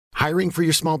Hiring for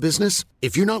your small business?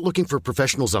 If you're not looking for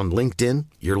professionals on LinkedIn,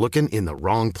 you're looking in the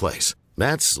wrong place.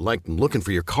 That's like looking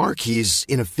for your car keys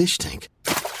in a fish tank.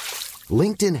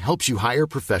 LinkedIn helps you hire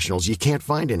professionals you can't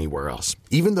find anywhere else,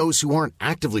 even those who aren't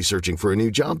actively searching for a new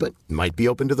job but might be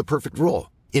open to the perfect role.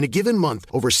 In a given month,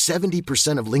 over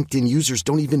 70% of LinkedIn users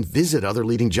don't even visit other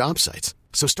leading job sites.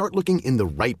 So start looking in the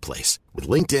right place. With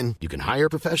LinkedIn, you can hire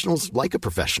professionals like a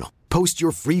professional. Post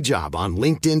your free job on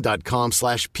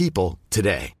linkedin.com/people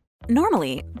today.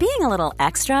 Normally, being a little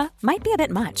extra might be a bit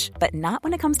much, but not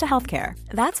when it comes to healthcare.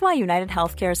 That's why United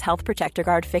Healthcare's Health Protector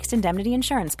Guard fixed indemnity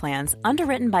insurance plans,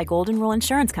 underwritten by Golden Rule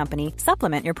Insurance Company,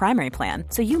 supplement your primary plan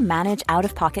so you manage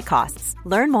out-of-pocket costs.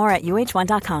 Learn more at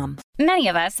uh1.com. Many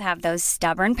of us have those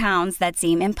stubborn pounds that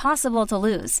seem impossible to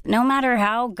lose, no matter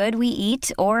how good we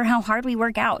eat or how hard we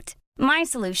work out. My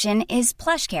solution is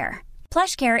PlushCare.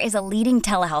 PlushCare is a leading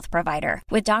telehealth provider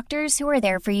with doctors who are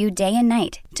there for you day and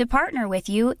night to partner with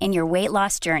you in your weight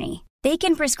loss journey. They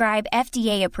can prescribe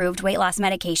FDA-approved weight loss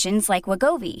medications like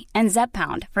Wegovy and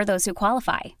Zepbound for those who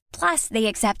qualify. Plus, they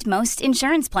accept most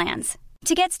insurance plans.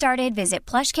 To get started, visit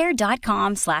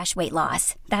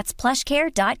plushcare.com/weightloss. That's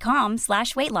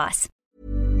plushcare.com/weightloss.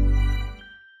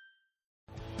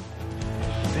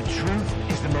 The truth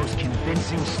is the most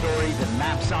convincing story that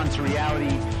maps onto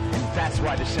reality, and that's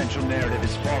why the central narrative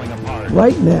is falling apart.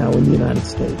 Right now in the United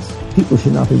States, people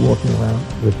should not be walking around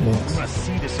with masks. We must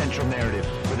see the central narrative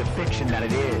for the fiction that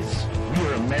it is. We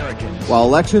are Americans. While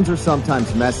elections are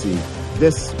sometimes messy,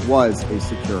 this was a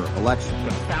secure election.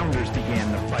 The founders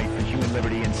began the fight for human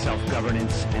liberty and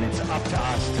self-governance, and it's up to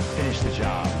us to finish the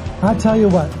job. I tell you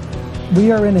what,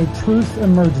 we are in a truth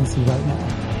emergency right now.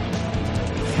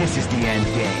 This is the end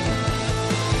game.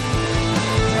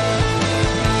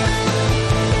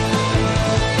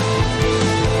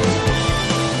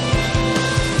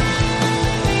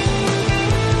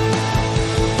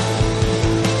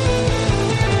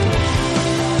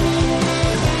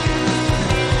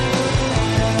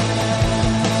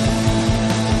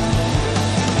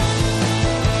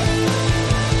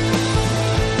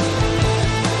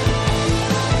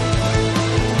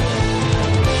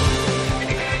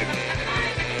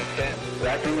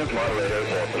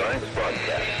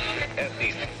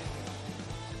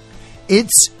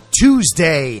 It's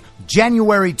Tuesday,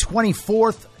 January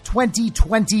 24th,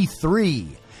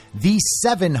 2023, the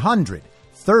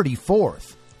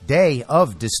 734th day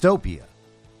of dystopia.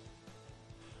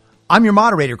 I'm your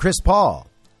moderator, Chris Paul.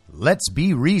 Let's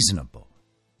be reasonable.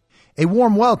 A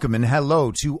warm welcome and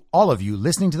hello to all of you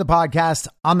listening to the podcast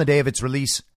on the day of its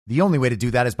release. The only way to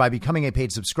do that is by becoming a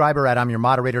paid subscriber at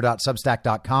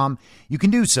I'mYourModerator.substack.com. You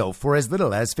can do so for as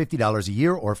little as $50 a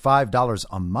year or $5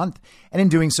 a month. And in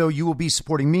doing so, you will be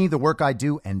supporting me, the work I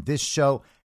do, and this show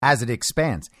as it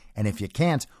expands. And if you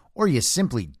can't, or you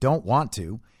simply don't want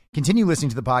to, continue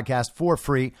listening to the podcast for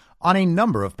free on a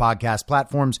number of podcast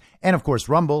platforms and, of course,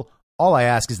 Rumble. All I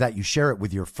ask is that you share it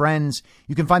with your friends.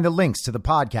 You can find the links to the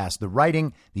podcast, the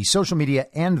writing, the social media,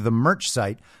 and the merch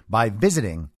site by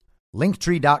visiting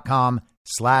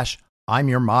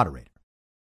linktree.com/I'mYourModerator.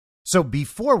 So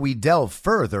before we delve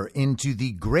further into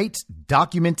the great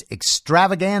document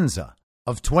extravaganza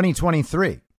of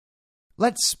 2023,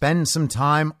 let's spend some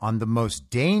time on the most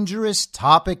dangerous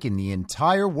topic in the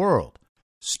entire world,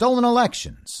 stolen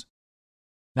elections.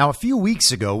 Now, a few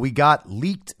weeks ago, we got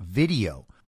leaked video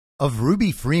of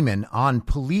Ruby Freeman on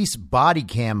police body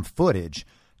cam footage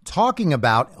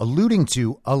alluding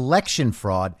to election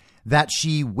fraud that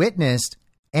she witnessed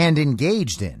and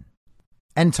engaged in,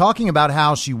 and talking about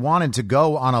how she wanted to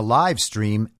go on a live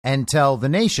stream and tell the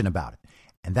nation about it.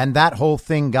 And then that whole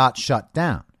thing got shut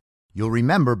down. You'll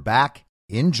remember back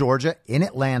in Georgia, in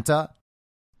Atlanta,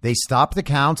 they stopped the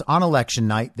count on election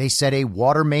night. They said a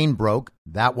water main broke.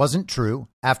 That wasn't true.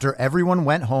 After everyone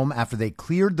went home, after they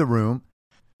cleared the room,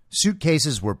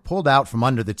 suitcases were pulled out from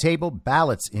under the table,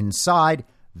 ballots inside.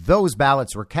 Those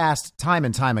ballots were cast time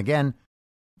and time again,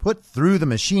 put through the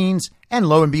machines, and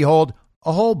lo and behold,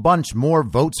 a whole bunch more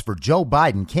votes for Joe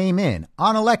Biden came in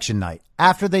on election night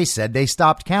after they said they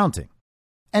stopped counting.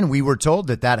 And we were told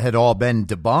that that had all been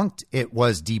debunked. It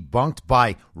was debunked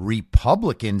by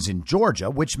Republicans in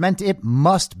Georgia, which meant it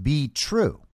must be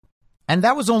true. And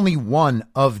that was only one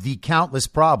of the countless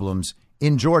problems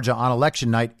in Georgia on election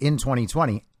night in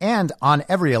 2020 and on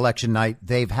every election night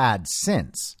they've had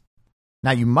since. Now,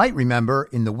 you might remember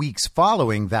in the weeks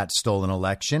following that stolen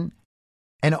election,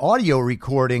 an audio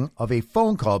recording of a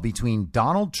phone call between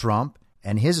Donald Trump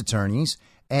and his attorneys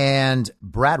and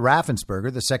Brad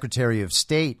Raffensperger, the Secretary of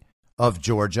State of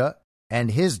Georgia, and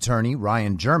his attorney,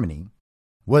 Ryan Germany,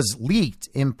 was leaked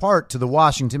in part to the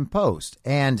Washington Post,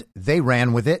 and they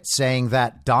ran with it, saying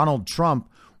that Donald Trump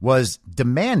was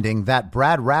demanding that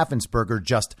Brad Raffensperger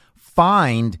just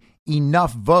find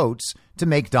enough votes to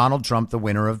make Donald Trump the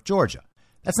winner of Georgia.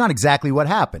 That's not exactly what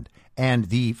happened. And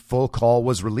the full call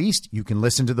was released. You can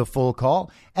listen to the full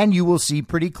call and you will see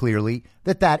pretty clearly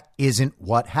that that isn't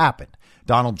what happened.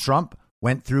 Donald Trump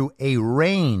went through a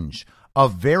range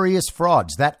of various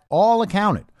frauds that all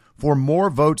accounted for more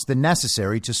votes than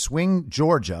necessary to swing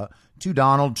Georgia to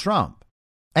Donald Trump.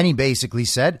 And he basically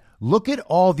said, look at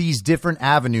all these different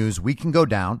avenues we can go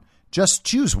down. Just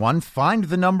choose one, find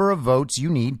the number of votes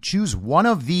you need, choose one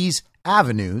of these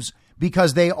avenues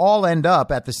because they all end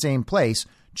up at the same place.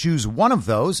 Choose one of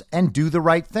those and do the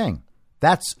right thing.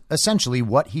 That's essentially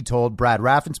what he told Brad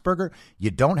Raffensperger. You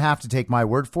don't have to take my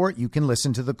word for it. You can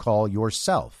listen to the call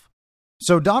yourself.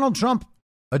 So Donald Trump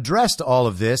addressed all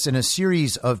of this in a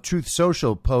series of Truth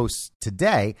Social posts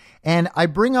today. And I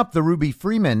bring up the Ruby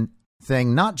Freeman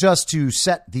thing, not just to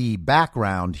set the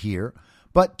background here,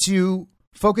 but to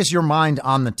focus your mind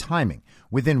on the timing.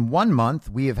 Within 1 month,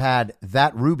 we have had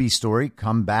that Ruby story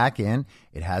come back in.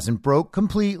 It hasn't broke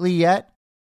completely yet,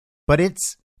 but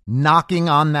it's knocking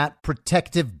on that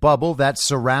protective bubble that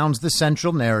surrounds the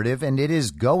central narrative, and it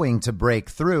is going to break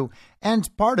through.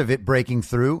 And part of it breaking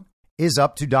through is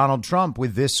up to Donald Trump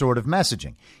with this sort of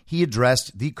messaging. He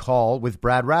addressed the call with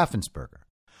Brad Raffensperger.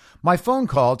 My phone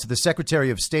call to the Secretary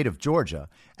of State of Georgia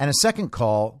and a second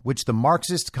call, which the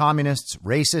Marxists, communists,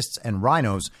 racists, and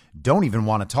rhinos don't even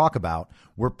want to talk about,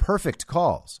 were perfect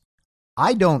calls.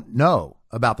 I don't know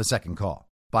about the second call,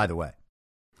 by the way.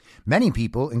 Many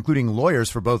people, including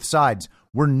lawyers for both sides,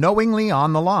 were knowingly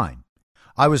on the line.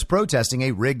 I was protesting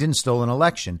a rigged and stolen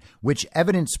election, which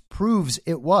evidence proves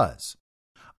it was.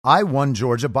 I won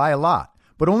Georgia by a lot,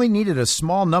 but only needed a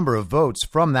small number of votes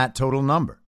from that total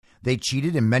number. They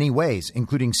cheated in many ways,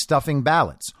 including stuffing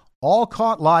ballots, all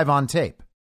caught live on tape.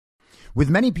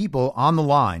 With many people on the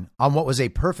line on what was a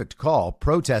perfect call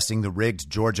protesting the rigged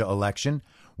Georgia election,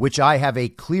 which I have a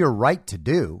clear right to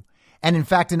do, and in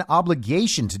fact an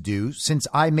obligation to do since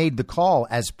I made the call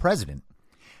as president,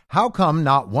 how come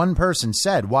not one person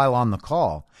said while on the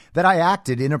call that I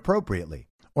acted inappropriately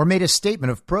or made a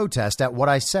statement of protest at what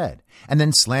I said and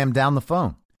then slammed down the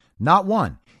phone? Not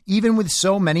one, even with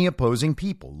so many opposing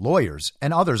people, lawyers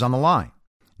and others on the line.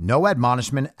 No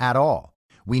admonishment at all.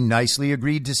 We nicely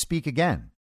agreed to speak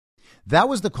again. That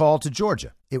was the call to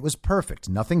Georgia. It was perfect.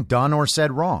 Nothing done or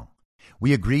said wrong.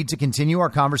 We agreed to continue our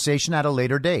conversation at a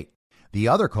later date. The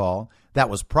other call, that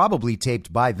was probably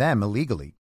taped by them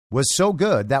illegally, was so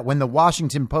good that when the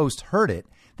Washington Post heard it,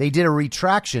 they did a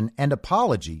retraction and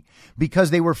apology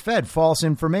because they were fed false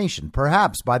information,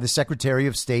 perhaps by the Secretary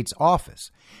of State's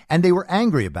office, and they were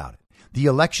angry about it. The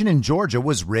election in Georgia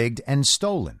was rigged and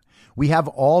stolen. We have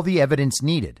all the evidence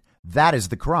needed. That is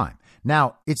the crime.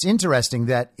 Now, it's interesting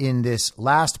that in this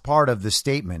last part of the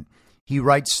statement, he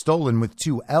writes stolen with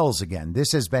two L's again.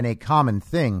 This has been a common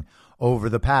thing over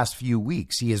the past few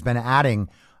weeks. He has been adding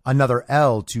another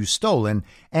L to stolen,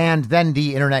 and then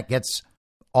the internet gets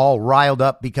all riled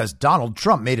up because Donald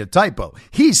Trump made a typo.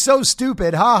 He's so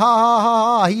stupid. Ha, ha, ha,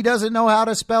 ha, ha. He doesn't know how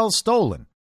to spell stolen.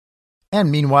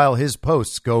 And meanwhile, his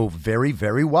posts go very,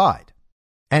 very wide.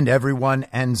 And everyone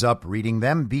ends up reading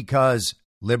them because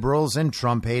liberals and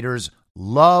Trump haters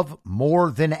love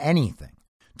more than anything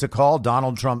to call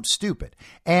Donald Trump stupid.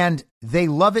 And they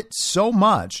love it so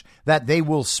much that they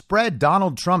will spread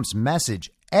Donald Trump's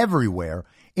message everywhere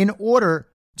in order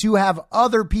to have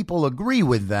other people agree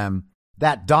with them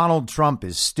that Donald Trump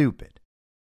is stupid.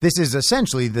 This is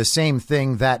essentially the same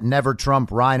thing that Never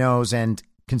Trump rhinos and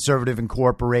Conservative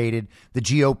Incorporated, the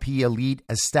GOP elite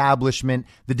establishment,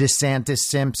 the DeSantis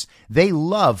simps, they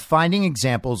love finding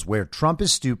examples where Trump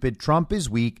is stupid, Trump is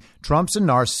weak, Trump's a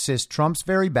narcissist, Trump's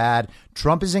very bad,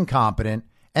 Trump is incompetent,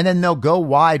 and then they'll go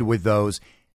wide with those,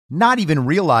 not even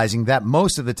realizing that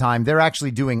most of the time they're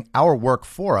actually doing our work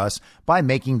for us by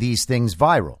making these things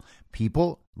viral.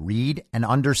 People read and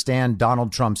understand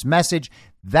Donald Trump's message.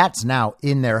 That's now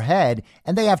in their head,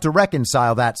 and they have to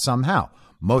reconcile that somehow.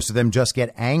 Most of them just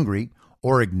get angry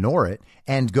or ignore it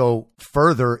and go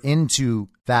further into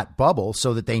that bubble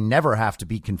so that they never have to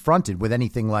be confronted with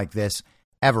anything like this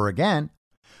ever again.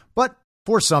 But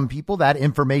for some people, that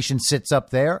information sits up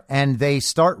there and they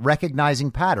start recognizing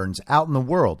patterns out in the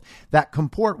world that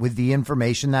comport with the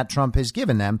information that Trump has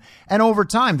given them. And over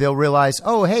time, they'll realize,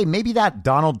 oh, hey, maybe that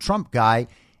Donald Trump guy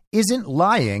isn't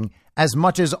lying as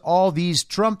much as all these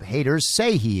Trump haters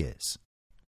say he is.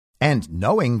 And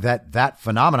knowing that that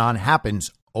phenomenon happens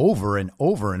over and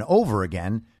over and over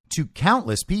again to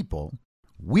countless people,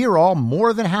 we're all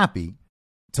more than happy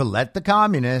to let the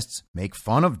communists make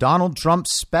fun of Donald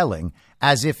Trump's spelling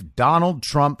as if Donald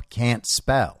Trump can't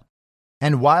spell.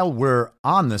 And while we're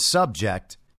on the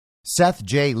subject, Seth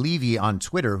J. Levy on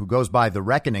Twitter, who goes by The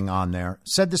Reckoning on there,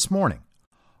 said this morning,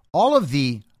 all of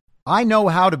the I know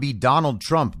how to be Donald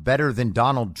Trump better than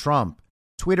Donald Trump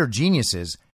Twitter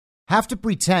geniuses have to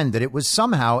pretend that it was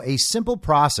somehow a simple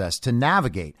process to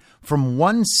navigate from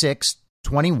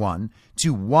 1/6/21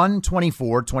 to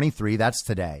 1/24/23, that's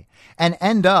today, and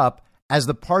end up as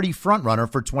the party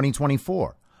frontrunner for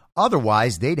 2024.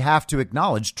 Otherwise, they'd have to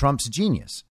acknowledge Trump's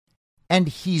genius. And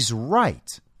he's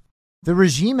right. The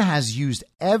regime has used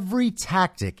every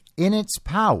tactic in its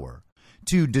power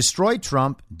to destroy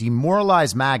Trump,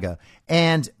 demoralize MAGA,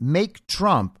 and make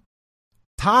Trump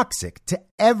toxic to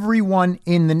everyone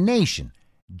in the nation.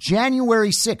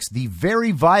 January 6th, the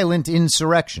very violent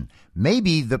insurrection,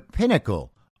 maybe the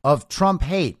pinnacle of Trump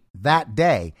hate that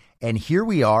day. And here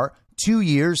we are 2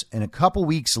 years and a couple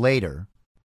weeks later.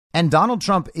 And Donald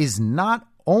Trump is not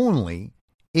only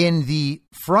in the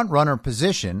frontrunner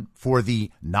position for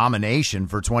the nomination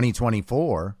for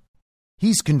 2024,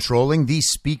 he's controlling the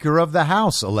Speaker of the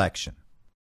House election.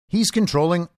 He's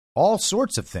controlling all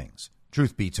sorts of things,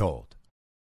 truth be told.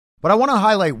 But I want to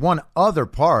highlight one other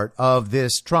part of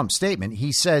this Trump statement.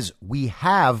 He says we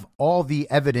have all the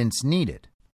evidence needed.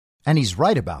 And he's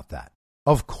right about that.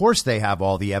 Of course they have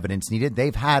all the evidence needed.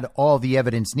 They've had all the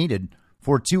evidence needed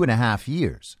for 2.5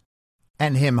 years.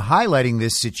 And him highlighting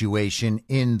this situation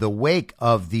in the wake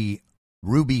of the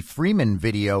Ruby Freeman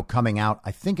video coming out,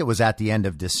 I think it was at the end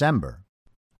of December,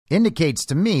 indicates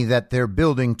to me that they're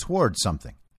building towards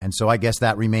something. And so I guess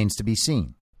that remains to be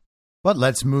seen. But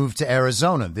let's move to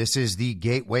Arizona. This is the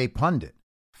Gateway Pundit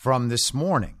from this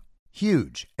morning.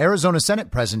 Huge. Arizona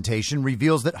Senate presentation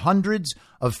reveals that hundreds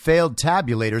of failed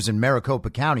tabulators in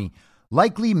Maricopa County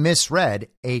likely misread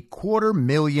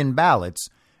 250,000 ballots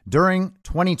during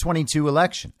 2022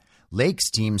 election. Lake's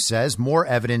team says more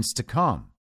evidence to come.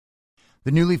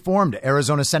 The newly formed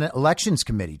Arizona Senate Elections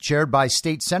Committee, chaired by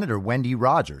State Senator Wendy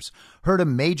Rogers, heard a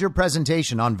major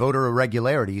presentation on voter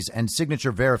irregularities and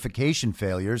signature verification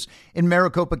failures in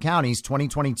Maricopa County's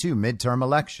 2022 midterm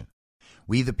election.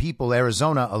 We the People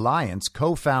Arizona Alliance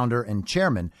co-founder and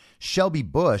chairman Shelby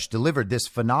Bush delivered this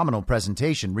phenomenal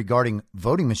presentation regarding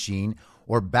voting machine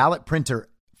or ballot printer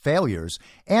failures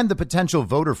and the potential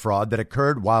voter fraud that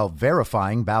occurred while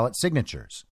verifying ballot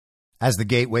signatures. As the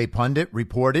Gateway Pundit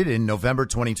reported in November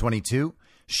 2022,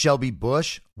 Shelby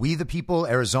Bush, We the People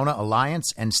Arizona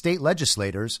Alliance, and state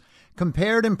legislators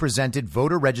compared and presented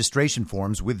voter registration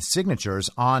forms with signatures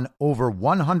on over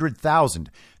 100,000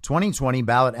 2020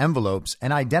 ballot envelopes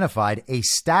and identified a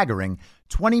staggering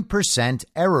 20%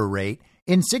 error rate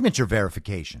in signature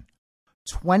verification.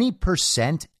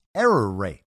 20% error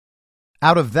rate.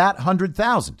 Out of that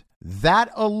 100,000,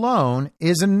 that alone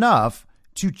is enough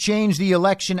to change the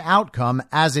election outcome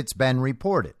as it's been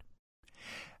reported.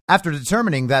 After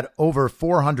determining that over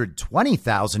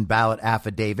 420,000 ballot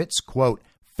affidavits, quote,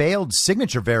 failed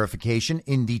signature verification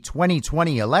in the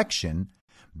 2020 election,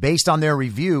 based on their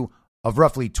review of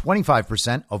roughly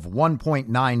 25% of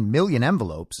 1.9 million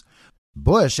envelopes,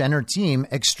 Bush and her team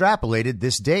extrapolated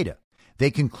this data.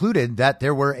 They concluded that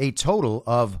there were a total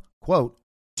of, quote,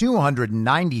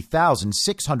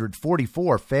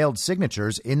 290,644 failed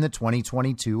signatures in the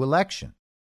 2022 election.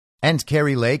 And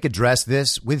Kari Lake addressed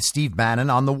this with Steve Bannon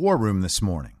on the War Room this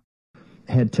morning.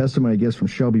 Had testimony, I guess, from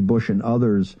Shelby Bush and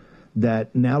others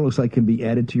that now looks like can be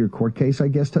added to your court case, I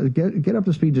guess, to get up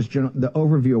to speed, just the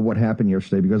overview of what happened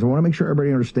yesterday, because I want to make sure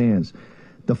everybody understands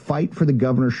the fight for the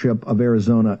governorship of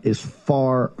Arizona is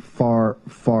far, far,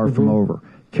 far from over.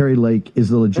 Kari Lake is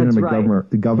the legitimate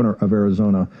governor of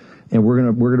Arizona. And we're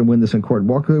gonna win this in court.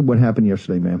 Walk through what happened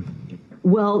yesterday, ma'am.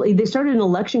 Well, they started an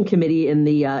election committee in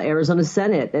the Arizona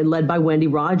Senate, and led by Wendy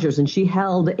Rogers, and she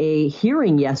held a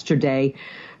hearing yesterday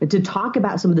to talk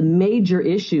about some of the major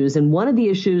issues. And one of the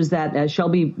issues that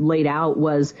Shelby laid out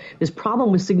was this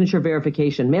problem with signature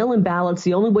verification. Mail-in ballots,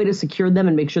 the only way to secure them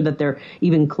and make sure that they're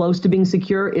even close to being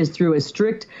secure is through a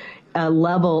strict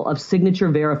level of signature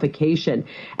verification.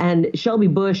 And Shelby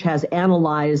Bush has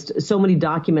analyzed so many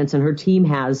documents, and her team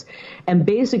has, and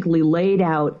basically laid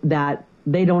out that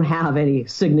they don't have any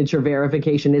signature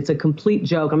verification. It's a complete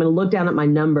joke. I'm going to look down at my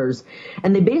numbers.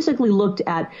 And they basically looked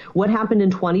at what happened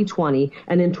in 2020.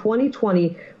 And in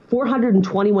 2020,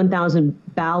 421,000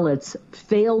 ballots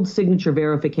failed signature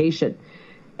verification.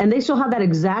 And they still have that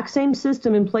exact same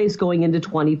system in place going into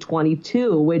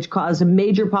 2022, which caused a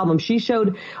major problem. She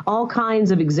showed all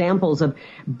kinds of examples of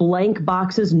blank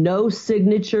boxes, no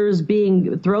signatures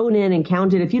being thrown in and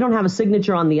counted. If you don't have a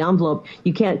signature on the envelope,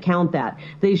 you can't count that.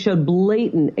 They showed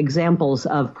blatant examples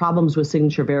of problems with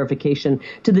signature verification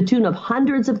to the tune of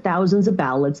hundreds of thousands of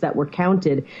ballots that were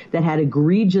counted that had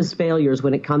egregious failures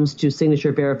when it comes to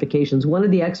signature verifications. One of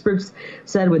the experts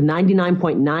said with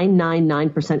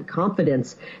 99.999%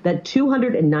 confidence that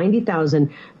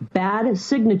 290,000 bad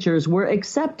signatures were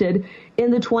accepted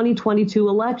in the 2022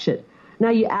 election. Now,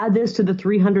 you add this to the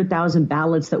 300,000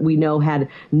 ballots that we know had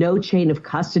no chain of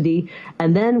custody.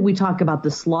 And then we talk about the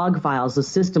slog files, the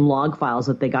system log files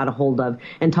that they got a hold of,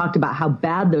 and talked about how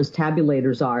bad those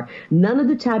tabulators are. None of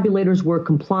the tabulators were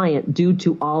compliant due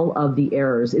to all of the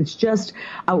errors. It's just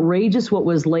outrageous what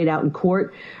was laid out in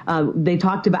court. They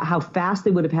talked about how fast they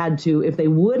would have had to, if they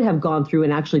would have gone through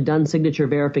and actually done signature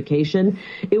verification,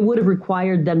 it would have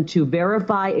required them to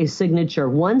verify a signature,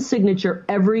 one signature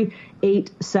every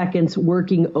 8 seconds,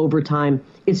 working overtime.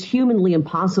 It's humanly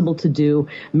impossible to do.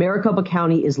 Maricopa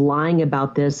County is lying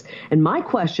about this. And my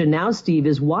question now, Steve,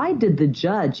 is why did the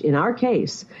judge in our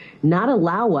case not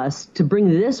allow us to bring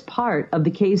this part of the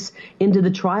case into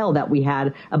the trial that we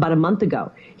had about a month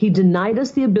ago? He denied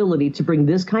us the ability to bring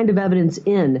this kind of evidence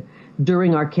in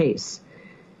during our case.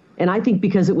 And I think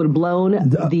because it would have blown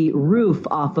the roof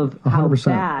off of how 100%.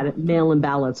 Bad mail-in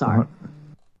ballots are.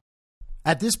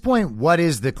 At this point, what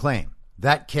is the claim?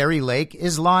 That Kari Lake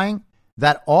is lying?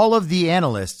 That all of the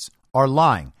analysts are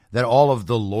lying? That all of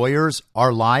the lawyers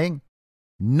are lying?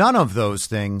 None of those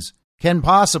things can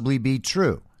possibly be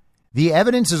true. The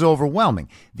evidence is overwhelming.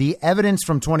 The evidence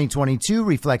from 2022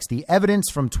 reflects the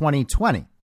evidence from 2020.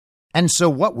 And so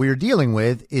what we're dealing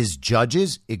with is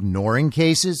judges ignoring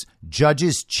cases,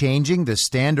 judges changing the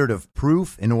standard of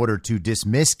proof in order to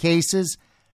dismiss cases.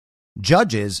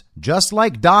 Judges, just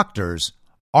like doctors,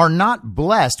 are not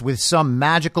blessed with some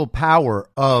magical power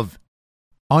of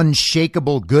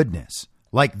unshakable goodness,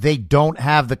 like they don't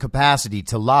have the capacity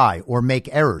to lie or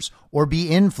make errors or be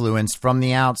influenced from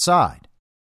the outside.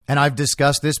 And I've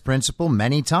discussed this principle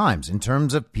many times in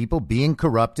terms of people being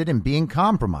corrupted and being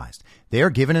compromised. They are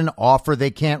given an offer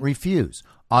they can't refuse.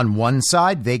 On one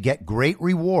side, they get great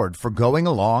reward for going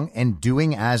along and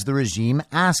doing as the regime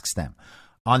asks them.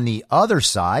 On the other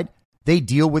side, they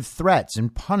deal with threats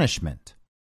and punishment.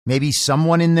 Maybe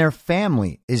someone in their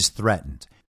family is threatened.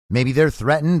 Maybe they're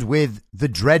threatened with the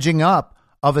dredging up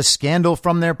of a scandal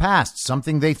from their past,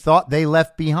 something they thought they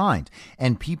left behind.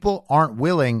 And people aren't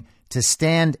willing to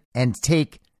stand and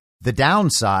take the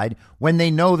downside when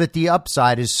they know that the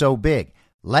upside is so big.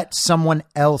 Let someone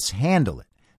else handle it.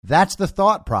 That's the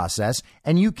thought process.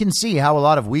 And you can see how a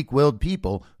lot of weak-willed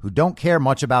people who don't care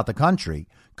much about the country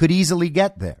could easily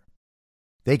get there.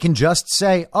 They can just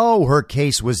say, oh, her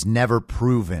case was never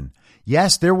proven.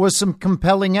 Yes, there was some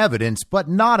compelling evidence, but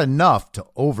not enough to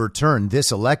overturn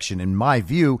this election in my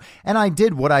view, and I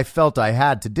did what I felt I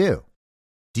had to do.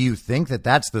 Do you think that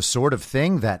that's the sort of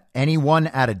thing that anyone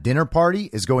at a dinner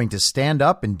party is going to stand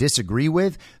up and disagree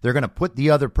with? They're going to put the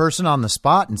other person on the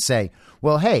spot and say,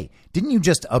 well, hey, didn't you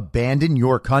just abandon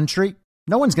your country?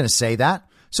 No one's going to say that.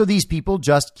 So these people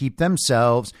just keep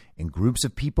themselves in groups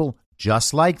of people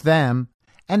just like them,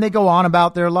 and they go on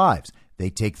about their lives. They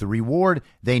take the reward.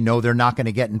 They know they're not going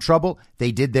to get in trouble.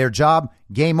 They did their job.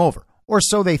 Game over. Or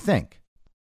so they think.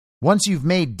 Once you've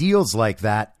made deals like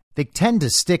that, they tend to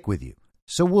stick with you.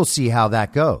 So we'll see how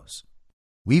that goes.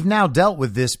 We've now dealt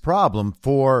with this problem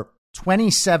for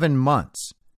 27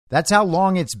 months. That's how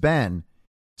long it's been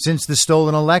since the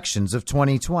stolen elections of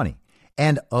 2020.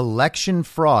 And election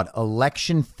fraud,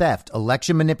 election theft,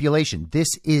 election manipulation. This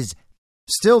is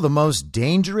still the most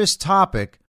dangerous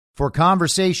topic for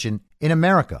conversation in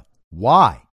America.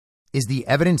 Why? Is the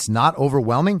evidence not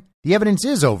overwhelming? The evidence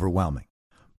is overwhelming.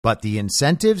 But the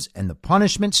incentives and the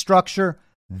punishment structure,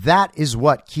 that is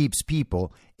what keeps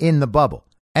people in the bubble,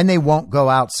 and they won't go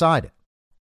outside it.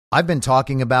 I've been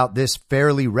talking about this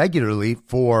fairly regularly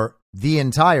for the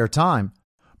entire time,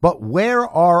 but where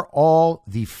are all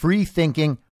the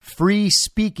free-thinking,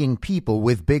 free-speaking people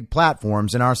with big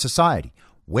platforms in our society?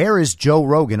 Where is Joe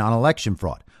Rogan on election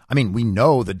fraud? I mean, we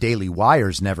know the Daily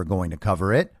Wire's never going to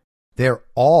cover it. They're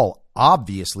all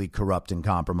obviously corrupt and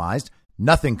compromised.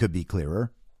 Nothing could be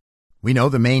clearer. We know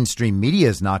the mainstream media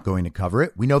is not going to cover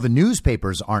it. We know the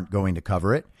newspapers aren't going to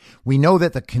cover it. We know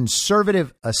that the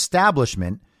conservative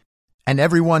establishment and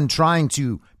everyone trying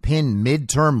to pin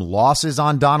midterm losses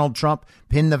on Donald Trump,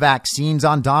 pin the vaccines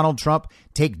on Donald Trump,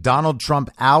 take Donald Trump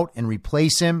out and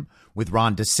replace him with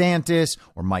Ron DeSantis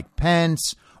or Mike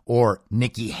Pence or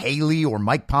Nikki Haley or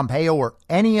Mike Pompeo or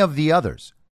any of the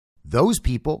others. Those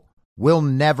people will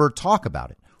never talk about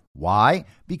it. Why?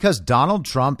 Because Donald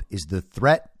Trump is the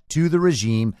threat to the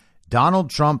regime. Donald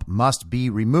Trump must be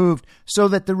removed so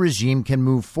that the regime can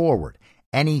move forward.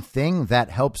 Anything that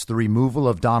helps the removal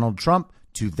of Donald Trump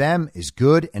to them is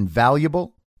good and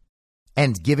valuable.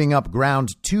 And giving up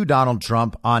ground to Donald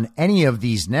Trump on any of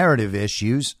these narrative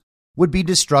issues would be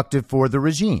destructive for the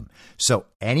regime. So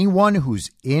anyone who's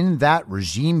in that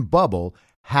regime bubble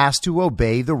has to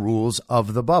obey the rules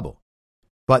of the bubble.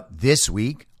 But this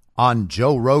week on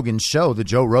Joe Rogan's show, The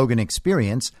Joe Rogan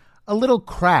Experience, a little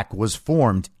crack was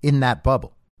formed in that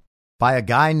bubble by a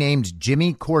guy named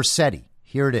Jimmy Corsetti.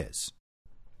 Here it is.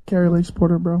 Kari Lake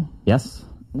supporter, bro? Yes.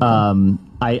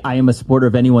 I am a supporter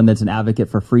of anyone that's an advocate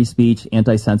for free speech,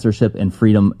 anti-censorship, and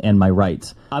freedom and my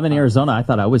rights. I'm in Arizona. I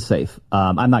thought I was safe.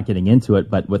 I'm not getting into it,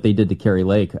 but what they did to Kari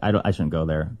Lake, I shouldn't go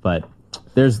there. But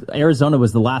Arizona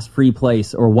was the last free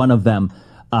place, or one of them,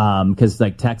 because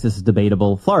like Texas is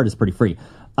debatable. Florida's pretty free.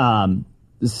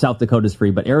 South Dakota's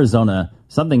free, but Arizona,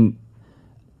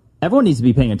 everyone needs to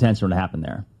be paying attention to what happened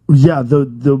there. Yeah,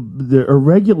 the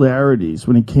irregularities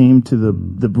when it came to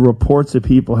the reports that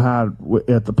people had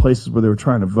at the places where they were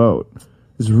trying to vote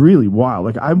is really wild.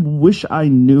 Like, I wish I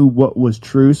knew what was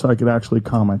true so I could actually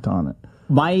comment on it.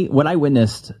 What I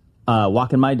witnessed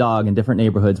walking my dog in different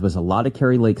neighborhoods was a lot of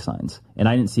Kari Lake signs, and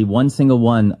I didn't see one single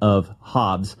one of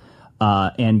Hobbs.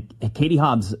 And Katie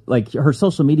Hobbs, like, her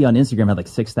social media on Instagram had like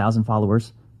 6,000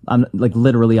 followers, like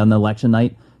literally on the election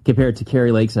night, compared to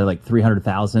Kari Lake's at like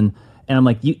 300,000. And I'm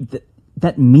like,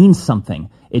 that means something.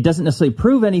 It doesn't necessarily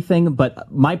prove anything, but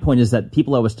my point is that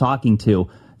people I was talking to,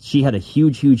 she had a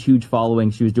huge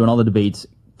following. She was doing all the debates.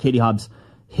 Katie Hobbs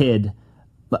hid,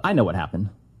 but I know what happened.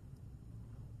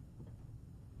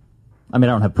 I mean,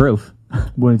 I don't have proof.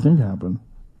 What do you think happened?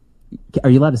 Are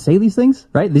you allowed to say these things?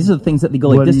 Right? These are the things that they go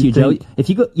like this to you, Joe. If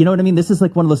you go, you know what I mean? This is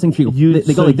like one of those things they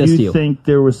go like this to you. You think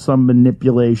there was some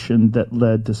manipulation that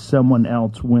led to someone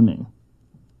else winning?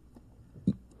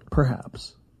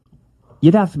 Perhaps.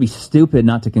 You'd have to be stupid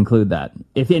not to conclude that.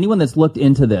 If anyone that's looked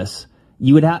into this,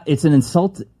 you would have. It's an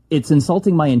insult. It's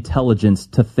insulting my intelligence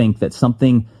to think that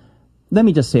something. Let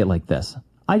me just say it like this.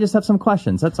 I just have some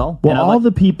questions. That's all. Well, all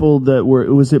the people that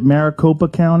was it Maricopa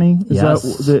County? Is yes.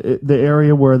 that the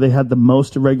area where they had the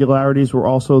most irregularities were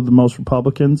also the most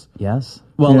Republicans? Yes.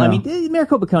 Well, yeah. I mean,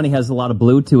 Maricopa County has a lot of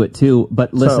blue to it too.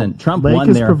 But listen, Trump Lake won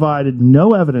has there. provided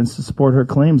no evidence to support her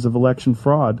claims of election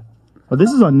fraud. Well,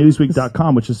 this is on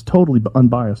Newsweek.com, which is totally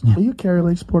unbiased. Are you a Kari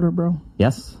Lake supporter, bro?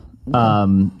 Yes.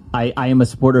 I am a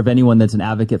supporter of anyone that's an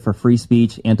advocate for free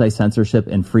speech, anti-censorship,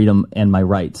 and freedom and my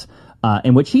rights.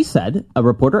 And what she said, a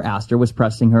reporter asked her, was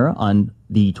pressing her on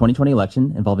the 2020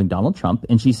 election involving Donald Trump,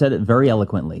 and she said it very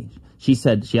eloquently. She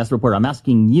asked the reporter, I'm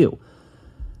asking you,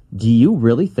 do you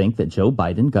really think that Joe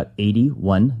Biden got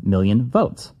 81 million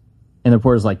votes? And the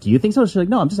reporter's like, do you think so? She's like,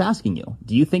 no, I'm just asking you.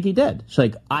 Do you think he did? She's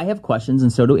like, I have questions,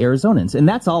 and so do Arizonans. And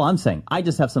that's all I'm saying. I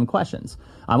just have some questions.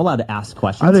 I'm allowed to ask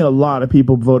questions. I think a lot of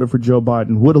people voted for Joe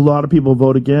Biden. Would a lot of people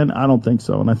vote again? I don't think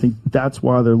so. And I think that's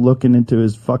why they're looking into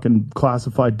his fucking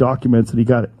classified documents that he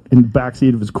got in the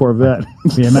backseat of his Corvette.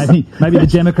 Yeah, maybe the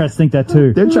Democrats think that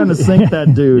too. They're trying to sink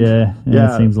that dude. Yeah,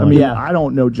 it seems like. I mean, I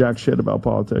don't know jack shit about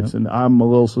politics, and I'm a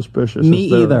little suspicious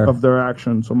of their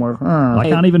actions. I'm like, I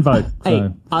can't even vote. Hey,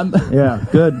 yeah,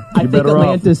 good. I think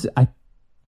Atlantis.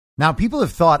 Now, people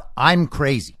have thought I'm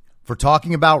crazy for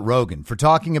talking about Rogan, for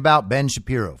talking about Ben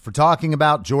Shapiro, for talking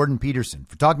about Jordan Peterson,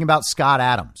 for talking about Scott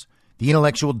Adams, the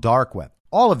intellectual dark web,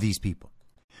 all of these people,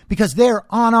 because they're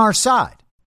on our side.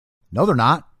 No, they're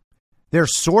not. They're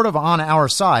sort of on our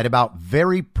side about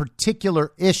very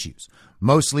particular issues,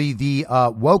 mostly the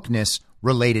wokeness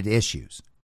related issues.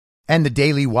 And the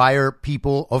Daily Wire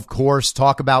people, of course,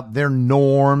 talk about their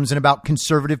norms and about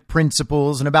conservative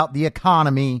principles and about the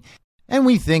economy. And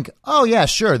we think, oh, yeah,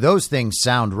 sure, those things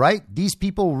sound right. These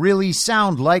people really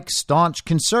sound like staunch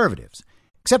conservatives,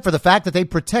 except for the fact that they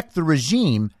protect the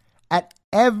regime at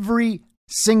every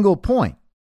single point.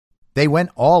 They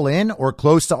went all in or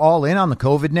close to all in on the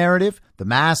COVID narrative, the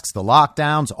masks, the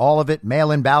lockdowns, all of it,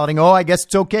 mail-in balloting. Oh, I guess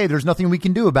it's okay. There's nothing we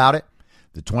can do about it.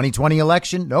 The 2020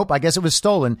 election, nope, I guess it was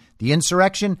stolen. The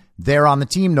insurrection, they're on the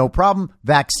team, no problem.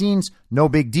 Vaccines, no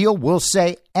big deal. We'll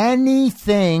say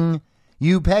anything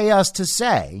you pay us to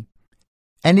say.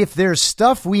 And if there's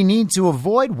stuff we need to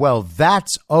avoid, well,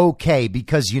 that's okay.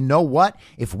 Because you know what?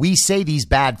 If we say these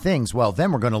bad things, well,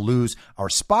 then we're going to lose our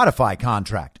Spotify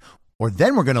contract. Or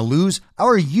then we're going to lose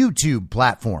our YouTube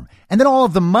platform. And then all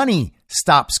of the money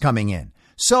stops coming in.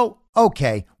 So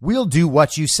Okay, we'll do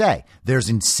what you say. There's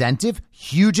incentive,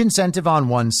 huge incentive on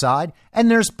one side, and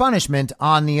there's punishment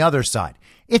on the other side.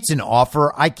 It's an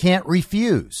offer I can't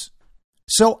refuse.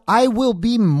 So I will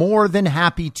be more than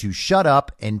happy to shut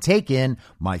up and take in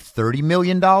my $30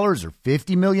 million or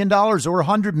 $50 million or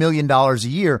 $100 million a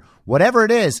year. Whatever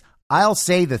it is, I'll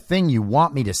say the thing you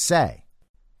want me to say.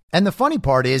 And the funny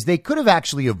part is they could have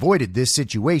actually avoided this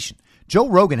situation. Joe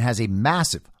Rogan has a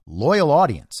massive, loyal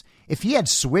audience. If he had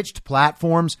switched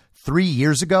platforms 3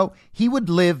 years ago, he would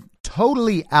live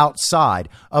totally outside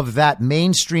of that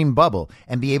mainstream bubble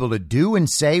and be able to do and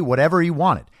say whatever he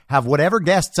wanted, have whatever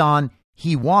guests on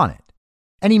he wanted.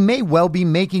 And he may well be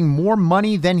making more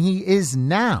money than he is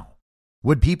now.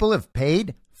 Would people have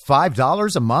paid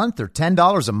 $5 a month or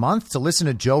 $10 a month to listen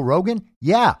to Joe Rogan?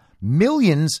 Yeah,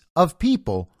 millions of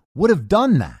people would have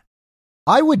done that.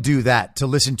 I would do that to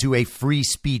listen to a free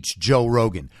speech Joe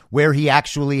Rogan, where he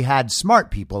actually had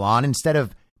smart people on instead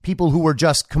of people who were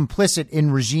just complicit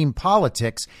in regime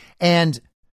politics and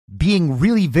being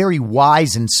really very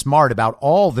wise and smart about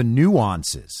all the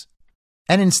nuances.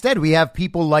 And instead, we have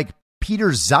people like Peter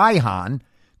Zeihan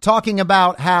talking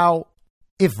about how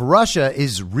if Russia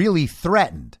is really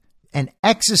threatened, an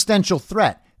existential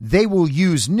threat, they will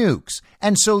use nukes.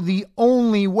 And so the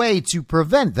only way to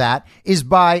prevent that is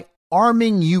by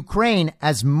arming Ukraine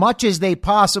as much as they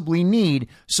possibly need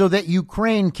so that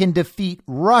Ukraine can defeat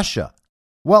Russia.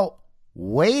 Well,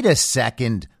 wait a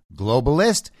second,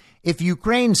 globalist. If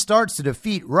Ukraine starts to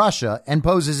defeat Russia and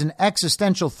poses an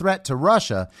existential threat to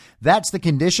Russia, that's the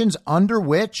conditions under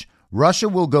which Russia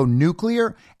will go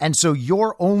nuclear. And so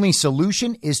your only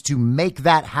solution is to make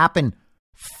that happen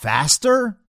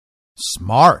faster?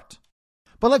 Smart.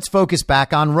 But let's focus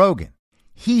back on Rogan.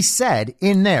 He said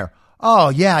in there, oh,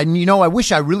 yeah, and I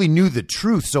wish I really knew the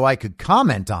truth so I could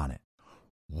comment on it.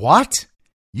 What?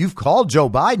 You've called Joe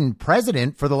Biden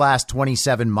president for the last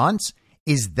 27 months.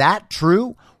 Is that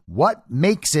true? What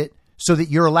makes it so that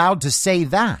you're allowed to say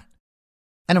that?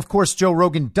 And of course, Joe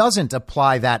Rogan doesn't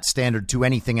apply that standard to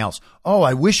anything else. Oh,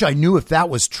 I wish I knew if that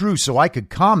was true so I could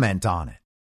comment on it.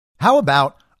 How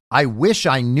about I wish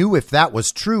I knew if that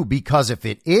was true because if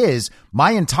it is,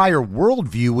 my entire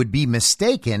worldview would be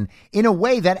mistaken in a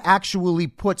way that actually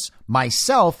puts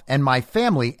myself and my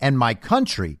family and my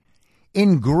country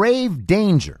in grave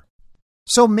danger.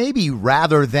 So maybe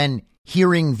rather than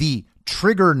hearing the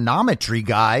trigonometry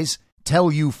guys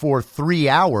tell you for 3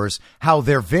 hours how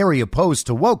they're very opposed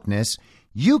to wokeness,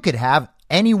 you could have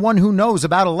anyone who knows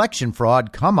about election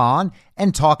fraud come on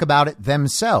and talk about it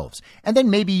themselves. And then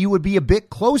maybe you would be a bit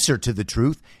closer to the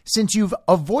truth since you've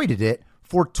avoided it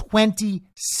for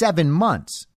 27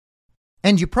 months.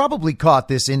 And you probably caught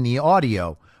this in the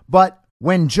audio, but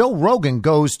when Joe Rogan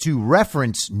goes to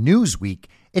reference Newsweek,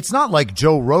 it's not like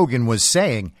Joe Rogan was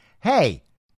saying, hey,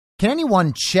 can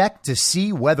anyone check to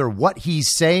see whether what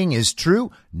he's saying is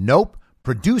true? Nope.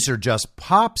 Producer just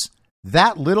pops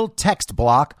that little text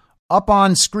block up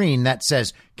on screen that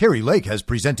says Kari Lake has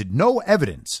presented no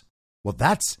evidence. Well,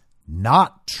 that's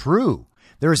not true.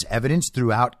 There is evidence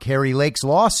throughout Kari Lake's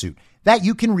lawsuit that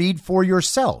you can read for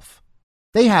yourself.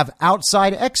 They have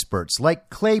outside experts like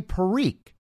Clay Parikh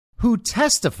who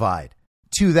testified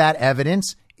to that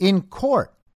evidence in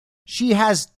court. She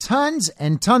has tons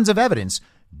and tons of evidence,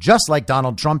 just like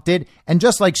Donald Trump did, and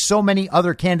just like so many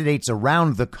other candidates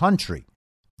around the country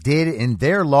did in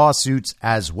their lawsuits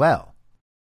as well.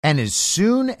 And as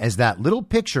soon as that little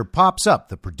picture pops up,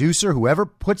 the producer, whoever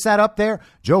puts that up there,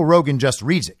 Joe Rogan just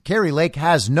reads it. Kari Lake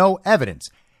has no evidence.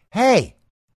 Hey,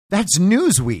 that's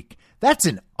Newsweek. That's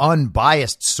an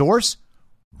unbiased source.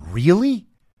 Really?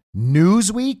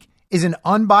 Newsweek is an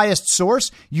unbiased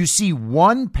source? You see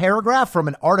one paragraph from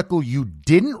an article you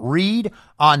didn't read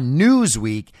on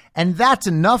Newsweek, and that's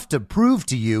enough to prove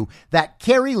to you that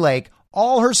Kari Lake,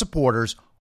 all her supporters,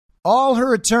 all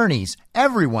her attorneys,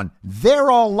 everyone, they're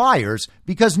all liars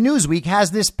because Newsweek has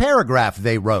this paragraph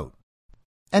they wrote.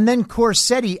 And then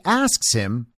Corsetti asks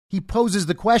him, he poses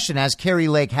the question as Kari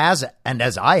Lake has, and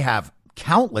as I have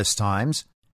countless times,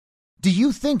 do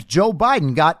you think Joe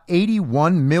Biden got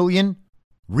 81 million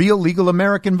real legal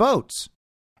American votes?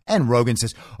 And Rogan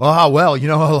says, oh, well,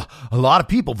 a lot of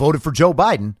people voted for Joe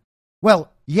Biden.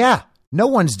 Well, yeah, no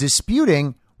one's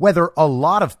disputing whether a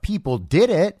lot of people did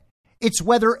it. It's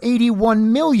whether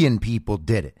 81 million people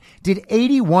did it. Did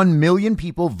 81 million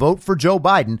people vote for Joe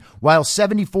Biden while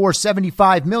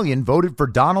 75 million voted for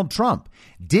Donald Trump?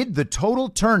 Did the total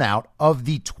turnout of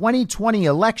the 2020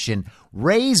 election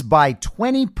raise by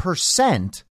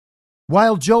 20%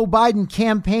 while Joe Biden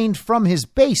campaigned from his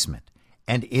basement?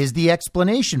 And is the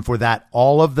explanation for that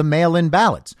all of the mail-in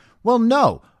ballots? Well,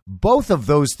 no. Both of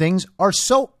those things are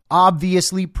so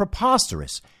obviously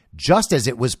preposterous, just as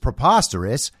it was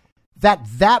preposterous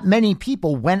that many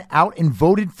people went out and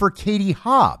voted for Katie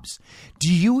Hobbs.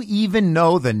 Do you even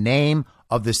know the name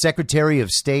of the Secretary of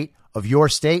State of your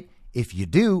state? If you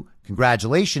do,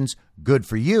 congratulations, good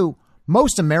for you.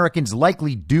 Most Americans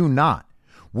likely do not.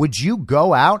 Would you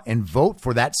go out and vote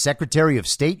for that Secretary of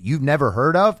State you've never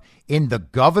heard of in the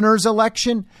governor's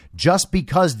election just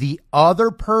because the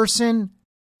other person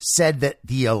said that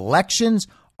the elections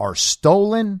are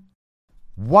stolen?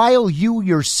 While you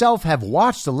yourself have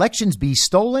watched elections be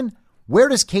stolen, where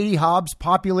does Katie Hobbs'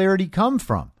 popularity come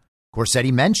from?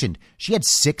 Corsetti mentioned she had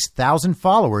 6,000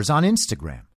 followers on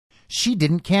Instagram. She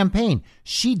didn't campaign.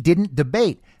 She didn't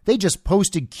debate. They just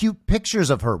posted cute pictures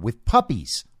of her with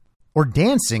puppies or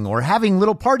dancing or having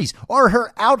little parties or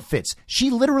her outfits. She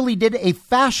literally did a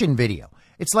fashion video.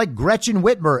 It's like Gretchen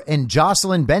Whitmer and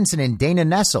Jocelyn Benson and Dana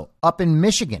Nessel up in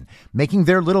Michigan making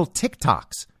their little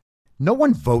TikToks. No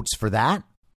one votes for that.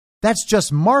 That's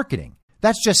just marketing.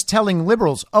 That's just telling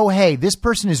liberals, oh, hey, this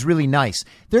person is really nice.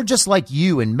 They're just like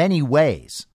you in many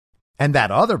ways. And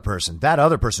that other person,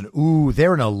 ooh,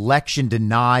 they're an election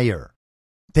denier.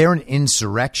 They're an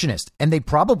insurrectionist, and they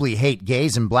probably hate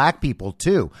gays and black people,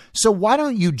 too. So why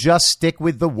don't you just stick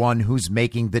with the one who's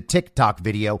making the TikTok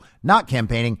video, not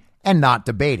campaigning and not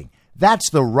debating? That's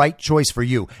the right choice for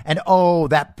you. And oh,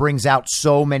 that brings out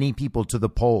so many people to the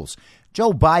polls.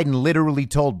 Joe Biden literally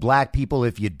told black people,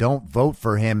 if you don't vote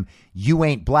for him, you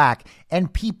ain't black.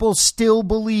 And people still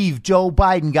believe Joe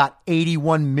Biden got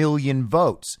 81 million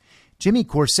votes. Jimmy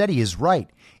Corsetti is right.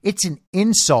 It's an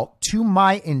insult to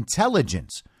my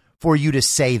intelligence for you to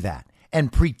say that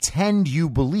and pretend you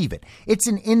believe it. It's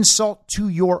an insult to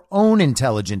your own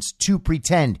intelligence to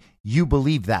pretend you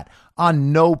believe that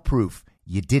on no proof.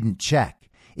 You didn't check.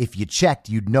 If you checked,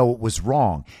 you'd know it was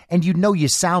wrong, and you'd know you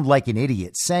sound like an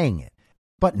idiot saying it.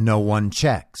 But no one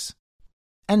checks.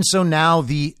 And so now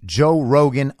the Joe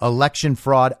Rogan election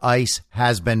fraud ice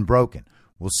has been broken.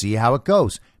 We'll see how it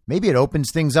goes. Maybe it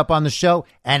opens things up on the show.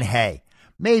 And hey,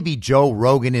 maybe Joe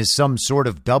Rogan is some sort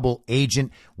of double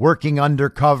agent working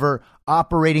undercover,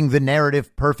 operating the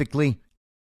narrative perfectly.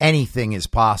 Anything is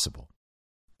possible.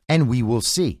 And we will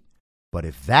see. But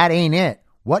if that ain't it,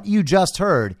 what you just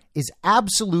heard is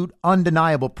absolute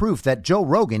undeniable proof that Joe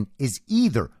Rogan is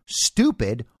either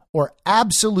stupid or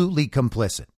absolutely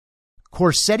complicit.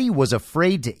 Corsetti was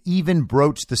afraid to even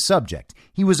broach the subject.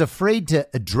 He was afraid to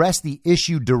address the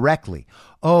issue directly.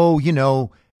 Oh,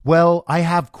 well, I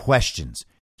have questions.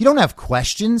 You don't have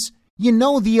questions. You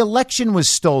know the election was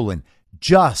stolen.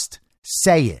 Just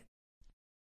say it.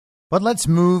 But let's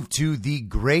move to the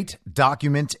great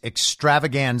document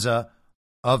extravaganza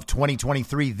of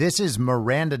 2023. This is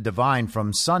Miranda Devine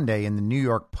from Sunday in the New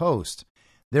York Post.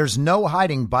 There's no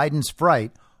hiding Biden's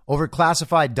fright over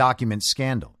classified documents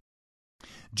scandal.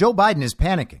 Joe Biden is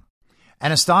panicking.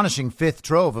 An astonishing fifth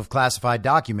trove of classified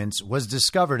documents was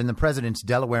discovered in the president's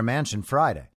Delaware mansion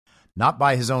Friday, not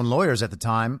by his own lawyers at the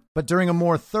time, but during a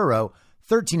more thorough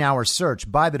 13-hour search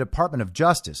by the Department of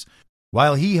Justice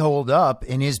while he holed up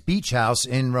in his beach house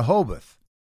in Rehoboth,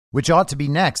 which ought to be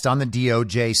next on the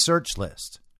DOJ search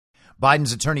list.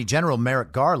 Biden's Attorney General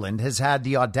Merrick Garland has had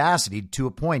the audacity to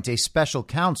appoint a special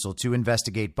counsel to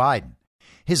investigate Biden.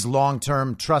 His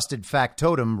long-term trusted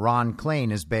factotum, Ron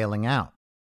Klain, is bailing out.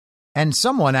 And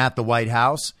someone at the White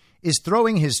House is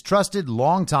throwing his trusted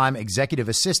longtime executive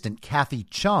assistant, Kathy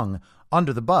Chung,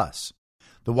 under the bus.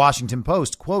 The Washington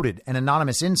Post quoted an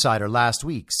anonymous insider last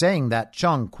week saying that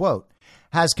Chung, quote,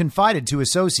 has confided to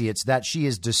associates that she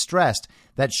is distressed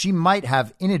that she might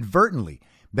have inadvertently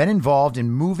been involved in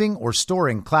moving or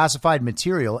storing classified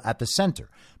material at the center,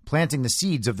 planting the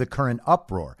seeds of the current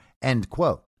uproar, end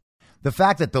quote. The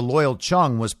fact that the loyal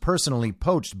Chung was personally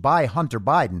poached by Hunter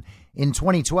Biden in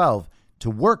 2012 to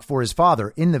work for his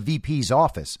father in the VP's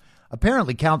office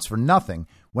apparently counts for nothing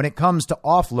when it comes to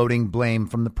offloading blame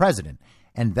from the president.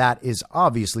 And that is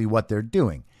obviously what they're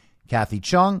doing. Kathy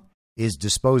Chung is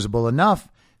disposable enough,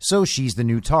 so she's the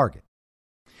new target.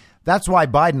 That's why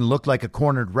Biden looked like a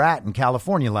cornered rat in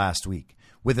California last week,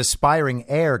 with aspiring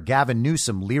heir Gavin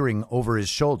Newsom leering over his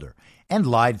shoulder, and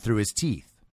lied through his teeth.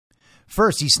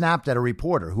 First, he snapped at a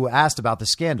reporter who asked about the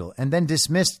scandal and then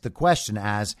dismissed the question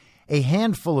as a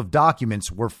handful of documents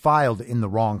were filed in the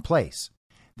wrong place.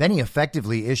 Then he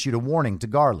effectively issued a warning to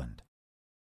Garland.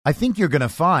 I think you're going to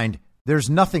find there's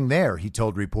nothing there, he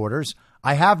told reporters.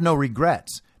 I have no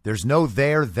regrets. There's no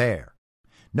there.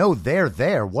 No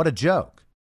there. What a joke.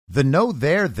 The no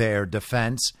there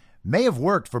defense may have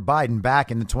worked for Biden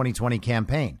back in the 2020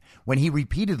 campaign, when he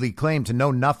repeatedly claimed to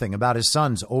know nothing about his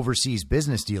son's overseas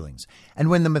business dealings, and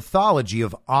when the mythology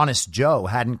of Honest Joe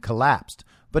hadn't collapsed,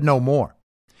 but no more.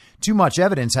 Too much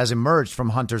evidence has emerged from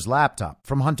Hunter's laptop,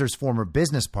 from Hunter's former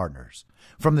business partners,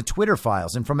 from the Twitter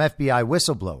files, and from FBI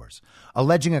whistleblowers,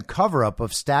 alleging a cover-up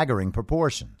of staggering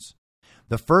proportions.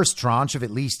 The first tranche of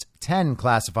at least 10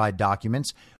 classified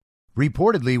documents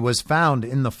reportedly was found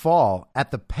in the fall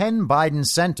at the Penn Biden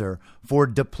Center for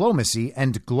Diplomacy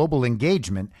and Global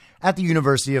Engagement at the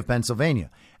University of Pennsylvania,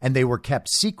 and they were kept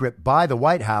secret by the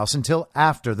White House until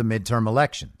after the midterm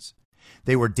elections.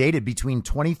 They were dated between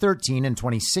 2013 and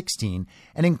 2016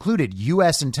 and included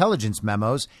U.S. intelligence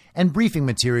memos and briefing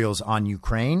materials on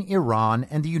Ukraine, Iran,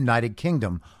 and the United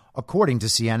Kingdom, according to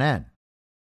CNN.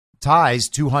 Ties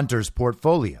to Hunter's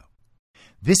portfolio.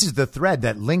 This is the thread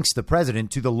that links the president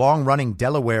to the long-running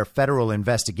Delaware federal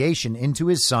investigation into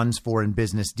his son's foreign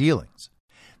business dealings.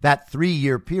 That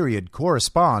 3-year period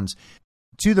corresponds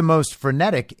to the most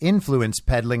frenetic influence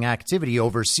peddling activity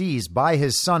overseas by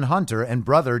his son Hunter and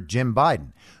brother Jim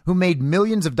Biden, who made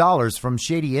millions of dollars from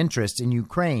shady interests in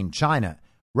Ukraine, China,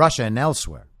 Russia, and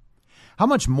elsewhere. How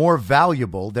much more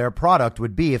valuable their product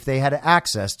would be if they had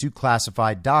access to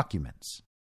classified documents.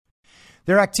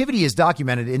 Their activity is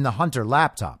documented in the Hunter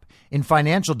laptop, in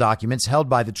financial documents held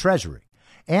by the Treasury,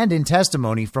 and in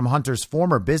testimony from Hunter's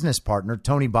former business partner,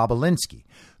 Tony Bobulinski,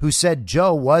 who said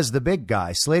Joe was the big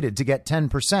guy slated to get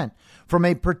 10% from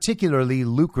a particularly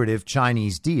lucrative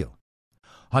Chinese deal.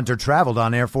 Hunter traveled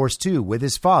on Air Force Two with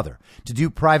his father to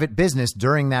do private business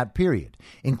during that period,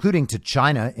 including to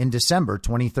China in December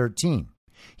 2013.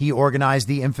 He organized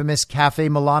the infamous Cafe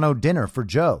Milano dinner for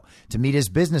Joe to meet his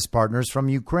business partners from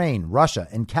Ukraine, Russia,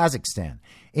 and Kazakhstan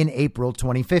in April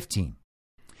 2015.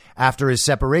 After his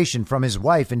separation from his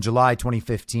wife in July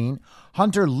 2015,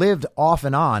 Hunter lived off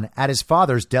and on at his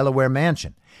father's Delaware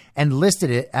mansion and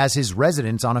listed it as his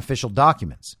residence on official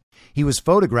documents. He was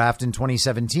photographed in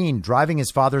 2017 driving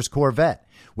his father's Corvette,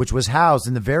 which was housed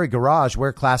in the very garage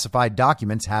where classified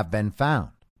documents have been found.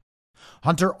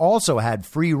 Hunter also had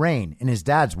free reign in his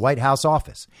dad's White House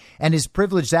office, and his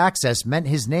privileged access meant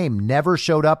his name never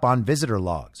showed up on visitor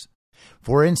logs.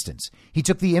 For instance, he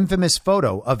took the infamous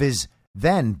photo of his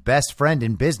then best friend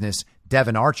in business,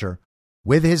 Devon Archer,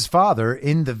 with his father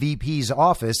in the VP's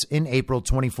office in April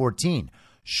 2014,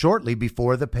 shortly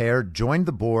before the pair joined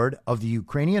the board of the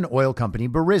Ukrainian oil company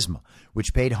Burisma,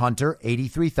 which paid Hunter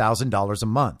 $83,000 a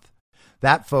month.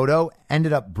 That photo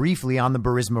ended up briefly on the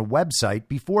Burisma website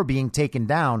before being taken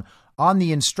down on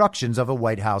the instructions of a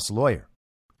White House lawyer.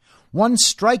 One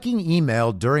striking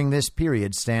email during this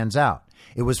period stands out.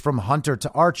 It was from Hunter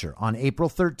to Archer on April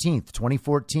 13,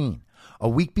 2014, a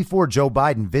week before Joe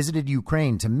Biden visited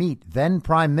Ukraine to meet then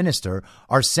Prime Minister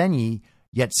Arseniy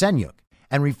Yatsenyuk,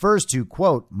 and refers to,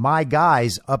 quote, my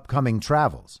guy's upcoming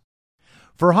travels.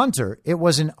 For Hunter, it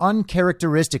was an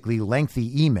uncharacteristically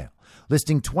lengthy email,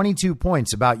 listing 22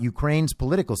 points about Ukraine's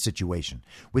political situation,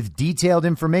 with detailed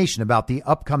information about the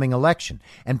upcoming election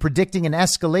and predicting an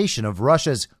escalation of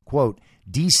Russia's, quote,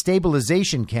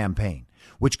 destabilization campaign,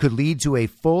 which could lead to a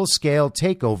full-scale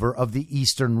takeover of the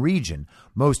eastern region,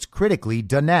 most critically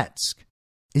Donetsk.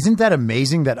 Isn't that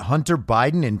amazing that Hunter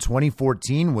Biden in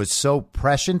 2014 was so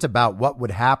prescient about what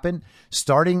would happen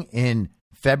starting in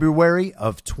February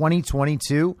of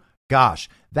 2022? Gosh,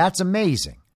 that's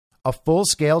amazing. A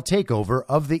full-scale takeover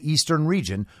of the eastern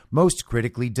region, most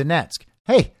critically Donetsk.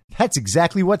 Hey, that's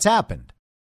exactly what's happened.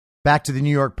 Back to the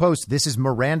New York Post, this is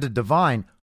Miranda Devine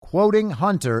quoting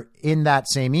Hunter in that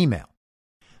same email.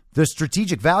 The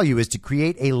strategic value is to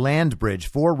create a land bridge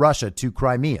for Russia to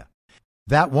Crimea.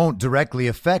 That won't directly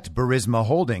affect Burisma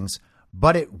Holdings,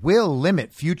 but it will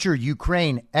limit future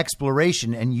Ukraine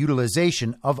exploration and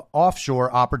utilization of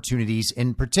offshore opportunities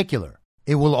in particular.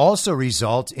 It will also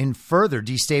result in further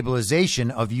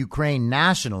destabilization of Ukraine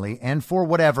nationally and for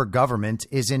whatever government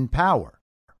is in power.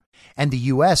 And the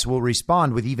U.S. will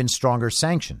respond with even stronger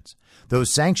sanctions.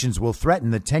 Those sanctions will threaten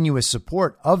the tenuous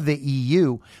support of the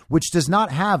EU, which does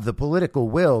not have the political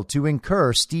will to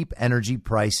incur steep energy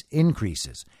price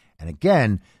increases. And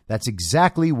again, that's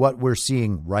exactly what we're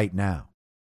seeing right now.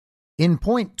 In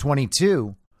point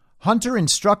 22, Hunter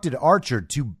instructed Archer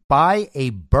to buy a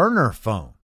burner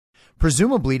phone,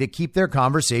 presumably to keep their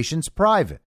conversations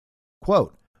private.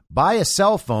 Quote, buy a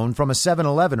cell phone from a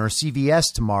 7-Eleven or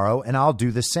CVS tomorrow and I'll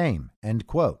do the same, end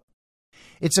quote.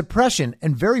 It's a prescient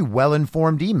and very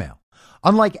well-informed email,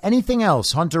 unlike anything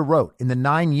else Hunter wrote in the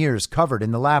 9 years covered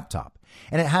in the laptop,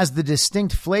 and it has the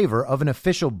distinct flavor of an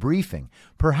official briefing,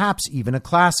 perhaps even a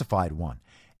classified one,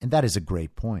 and that is a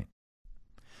great point.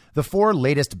 The 4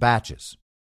 latest batches.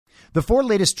 The 4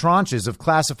 latest tranches of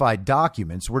classified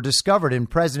documents were discovered in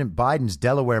President Biden's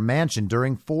Delaware mansion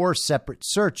during 4 separate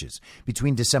searches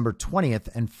between December 20th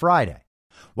and Friday.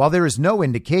 While there is no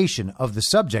indication of the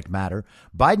subject matter,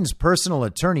 Biden's personal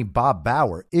attorney, Bob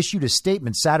Bauer, issued a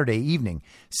statement Saturday evening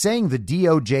saying the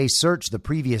DOJ search the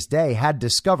previous day had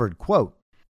discovered, quote,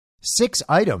 6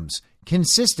 items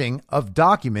consisting of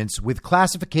documents with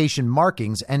classification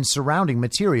markings and surrounding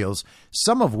materials,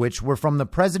 some of which were from the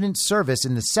president's service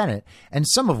in the Senate and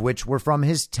some of which were from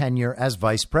his tenure as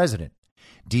vice president.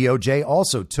 DOJ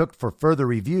also took for further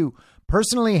review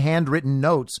personally handwritten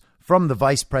notes from the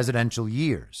vice presidential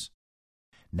years.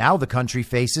 Now the country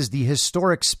faces the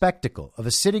historic spectacle of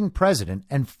a sitting president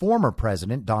and former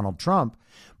president, Donald Trump,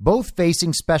 both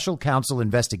facing special counsel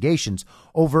investigations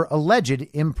over alleged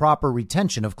improper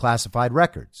retention of classified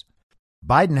records.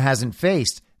 Biden hasn't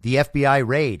faced the FBI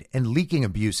raid and leaking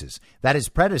abuses that his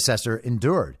predecessor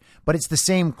endured, but it's the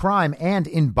same crime, and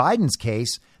in Biden's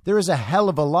case, there is a hell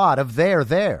of a lot of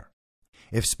there.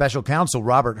 If special counsel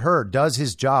Robert Hur does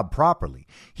his job properly,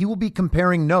 he will be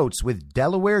comparing notes with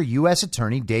Delaware U.S.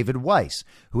 Attorney David Weiss,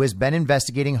 who has been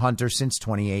investigating Hunter since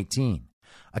 2018.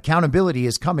 Accountability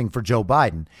is coming for Joe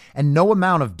Biden, and no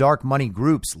amount of dark money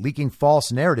groups leaking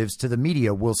false narratives to the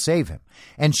media will save him.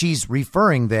 And she's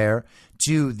referring there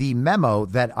to the memo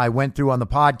that I went through on the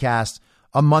podcast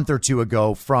a month or two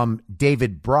ago from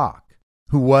David Brock,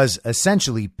 who was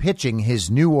essentially pitching his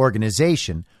new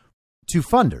organization to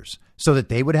funders so that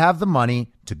they would have the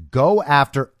money to go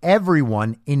after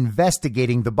everyone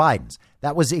investigating the Bidens.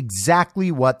 That was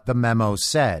exactly what the memo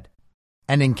said.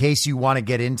 And in case you want to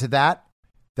get into that,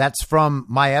 that's from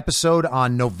my episode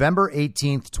on November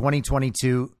 18th,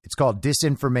 2022. It's called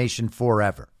Disinformation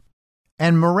Forever.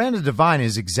 And Miranda Devine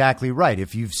is exactly right.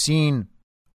 If you've seen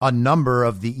a number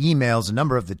of the emails, a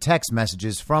number of the text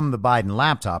messages from the Biden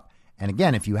laptop, and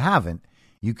again, if you haven't,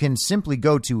 you can simply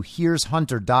go to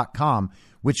here'shunter.com,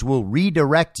 which will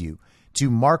redirect you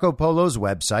to Marco Polo's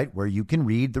website, where you can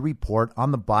read the report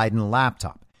on the Biden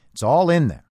laptop. It's all in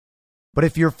there. But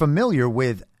if you're familiar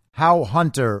with how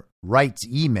Hunter writes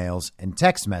emails and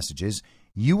text messages,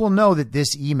 you will know that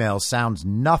this email sounds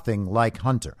nothing like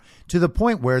Hunter, to the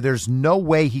point where there's no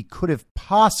way he could have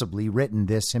possibly written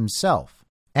this himself,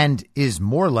 and is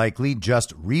more likely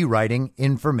just rewriting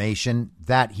information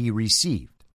that he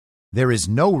received. There is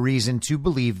no reason to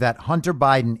believe that Hunter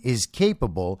Biden is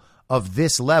capable of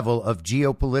this level of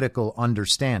geopolitical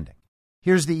understanding.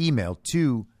 Here's the email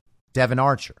to Devin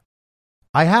Archer.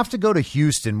 I have to go to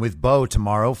Houston with Bo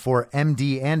tomorrow for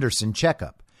MD Anderson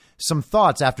checkup. Some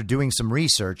thoughts after doing some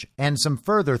research and some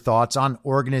further thoughts on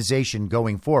organization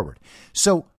going forward.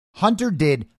 So Hunter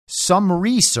did some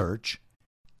research,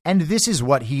 and this is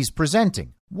what he's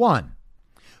presenting. 1.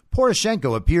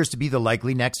 Poroshenko appears to be the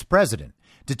likely next president.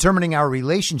 Determining our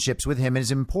relationships with him is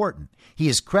important. He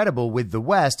is credible with the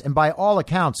West and by all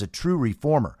accounts a true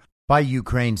reformer by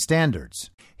Ukraine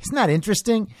standards. Isn't that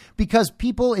interesting? Because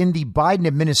people in the Biden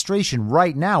administration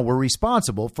right now were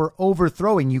responsible for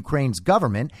overthrowing Ukraine's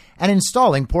government and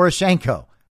installing Poroshenko.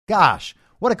 Gosh,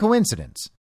 what a coincidence.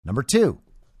 Number 2,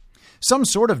 some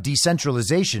sort of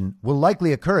decentralization will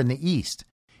likely occur in the East.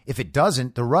 If it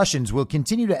doesn't, the Russians will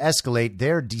continue to escalate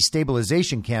their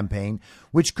destabilization campaign,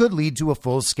 which could lead to a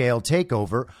full-scale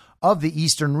takeover of the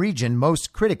eastern region,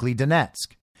 most critically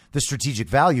Donetsk. The strategic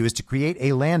value is to create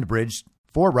a land bridge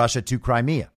for Russia to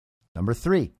Crimea. Number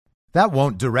 3, that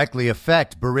won't directly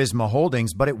affect Burisma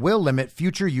Holdings, but it will limit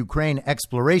future Ukraine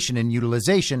exploration and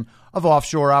utilization of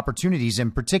offshore opportunities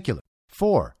in particular.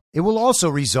 4, it will also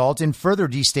result in further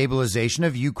destabilization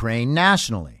of Ukraine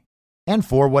nationally and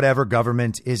for whatever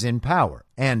government is in power.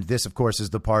 And this, of course, is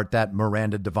the part that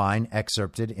Miranda Devine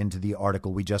excerpted into the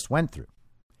article we just went through.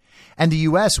 And the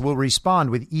U.S. will respond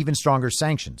with even stronger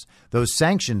sanctions. Those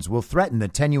sanctions will threaten the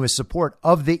tenuous support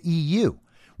of the EU,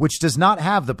 which does not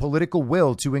have the political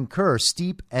will to incur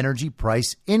steep energy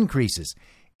price increases.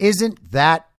 Isn't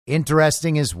that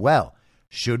interesting as well?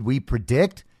 Should we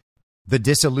predict the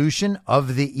dissolution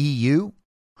of the EU?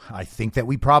 I think that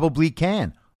we probably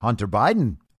can. Hunter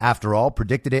Biden, after all,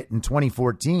 predicted it in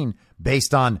 2014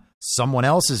 based on someone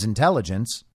else's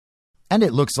intelligence. And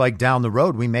it looks like down the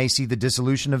road we may see the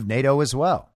dissolution of NATO as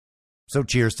well. So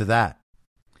cheers to that.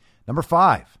 Number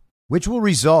 5, which will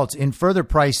result in further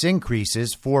price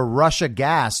increases for Russia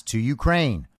gas to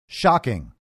Ukraine.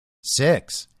 Shocking.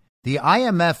 6, the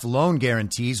IMF loan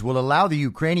guarantees will allow the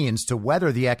Ukrainians to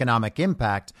weather the economic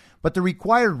impact, but the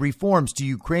required reforms to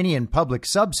Ukrainian public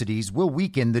subsidies will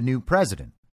weaken the new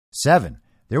president. 7,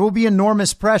 there will be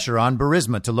enormous pressure on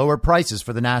Burisma to lower prices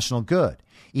for the national good.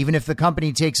 Even if the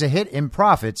company takes a hit in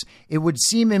profits, it would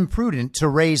seem imprudent to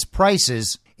raise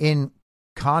prices in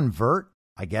convert,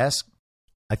 I guess.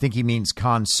 I think he means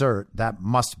concert. That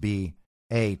must be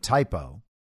a typo.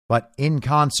 But in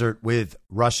concert with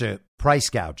Russia price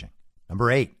gouging.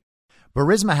 Number 8,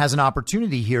 Burisma has an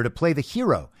opportunity here to play the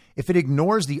hero if it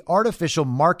ignores the artificial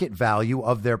market value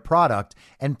of their product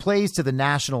and plays to the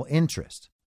national interest.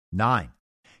 9,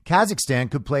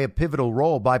 Kazakhstan could play a pivotal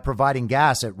role by providing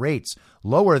gas at rates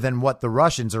lower than what the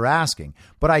Russians are asking,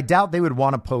 but I doubt they would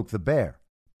want to poke the bear.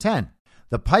 10,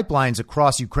 the pipelines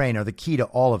across Ukraine are the key to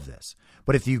all of this.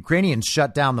 But if the Ukrainians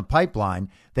shut down the pipeline,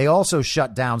 they also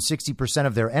shut down 60%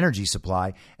 of their energy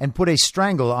supply and put a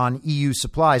strangle on EU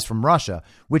supplies from Russia,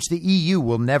 which the EU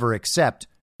will never accept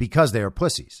because they are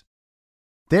pussies.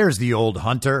 There's the old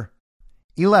hunter.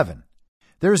 11.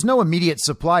 There is no immediate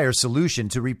supplier solution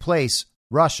to replace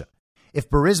Russia. If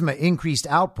Burisma increased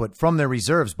output from their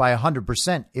reserves by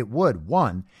 100%, it would,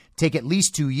 1, take at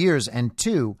least 2 years, and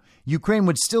 2, Ukraine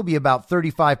would still be about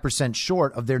 35%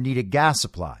 short of their needed gas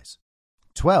supplies.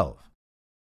 12.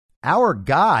 Our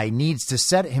guy needs to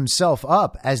set himself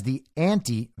up as the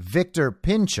anti-Viktor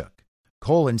Pinchuk,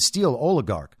 coal and steel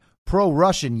oligarch,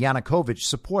 pro-Russian Yanukovych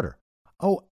supporter.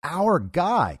 Oh, our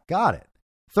guy. Got it.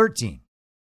 13.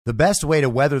 The best way to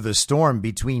weather the storm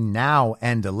between now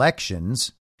and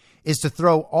elections is to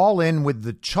throw all in with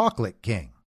the chocolate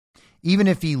king. Even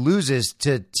if he loses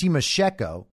to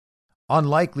Tymoshenko,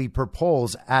 unlikely per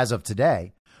polls as of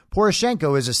today,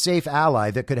 Poroshenko is a safe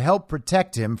ally that could help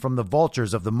protect him from the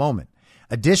vultures of the moment.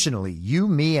 Additionally, you,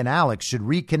 me, and Alex should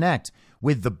reconnect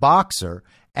with the boxer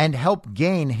and help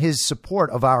gain his support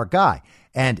of our guy.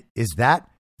 And is that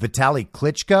Vitaly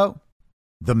Klitschko,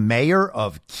 the mayor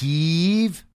of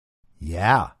Kyiv?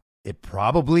 Yeah, it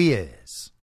probably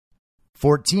is.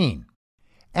 14.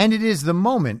 And it is the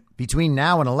moment between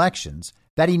now and elections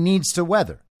that he needs to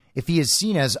weather. If he is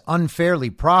seen as unfairly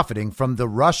profiting from the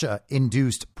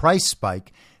Russia-induced price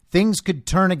spike, things could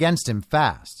turn against him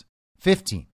fast.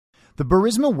 15. The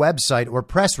Burisma website or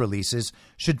press releases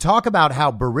should talk about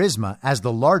how Burisma, as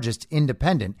the largest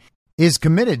independent, is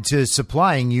committed to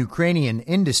supplying Ukrainian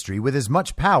industry with as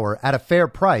much power at a fair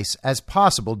price as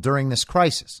possible during this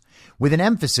crisis, with an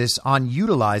emphasis on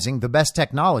utilizing the best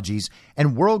technologies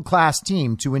and world-class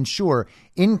team to ensure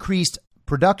increased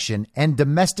production and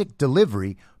domestic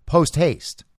delivery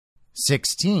post-haste.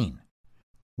 16.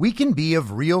 We can be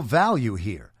of real value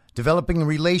here, developing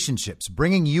relationships,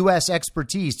 bringing U.S.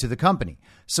 expertise to the company,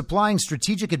 supplying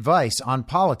strategic advice on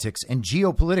politics and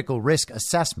geopolitical risk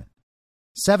assessment.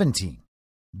 17.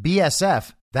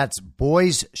 BSF, that's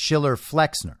Boys Schiller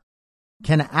Flexner,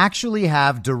 can actually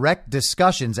have direct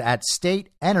discussions at state,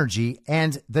 energy,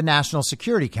 and the National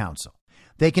Security Council.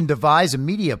 They can devise a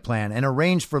media plan and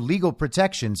arrange for legal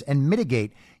protections and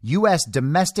mitigate U.S.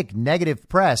 domestic negative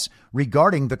press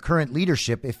regarding the current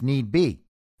leadership if need be.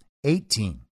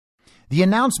 18. The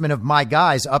announcement of my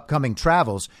guy's upcoming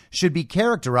travels should be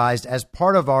characterized as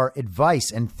part of our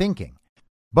advice and thinking.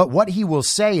 But what he will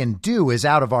say and do is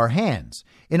out of our hands.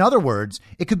 In other words,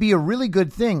 it could be a really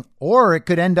good thing, or it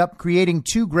could end up creating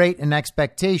too great an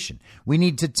expectation. We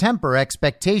need to temper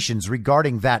expectations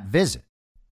regarding that visit.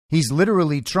 He's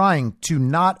literally trying to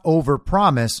not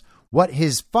overpromise what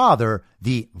his father,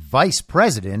 the vice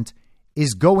president,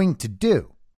 is going to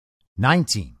do.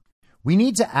 19. We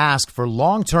need to ask for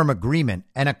long-term agreement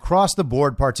and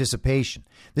across-the-board participation.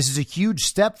 This is a huge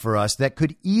step for us that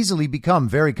could easily become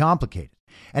very complicated.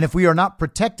 And if we are not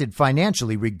protected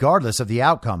financially, regardless of the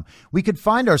outcome, we could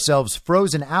find ourselves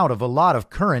frozen out of a lot of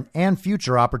current and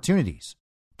future opportunities.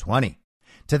 20.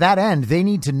 To that end, they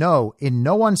need to know in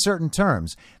no uncertain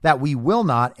terms that we will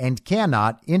not and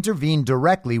cannot intervene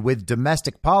directly with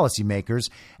domestic policymakers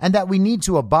and that we need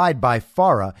to abide by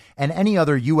FARA and any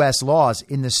other U.S. laws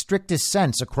in the strictest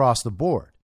sense across the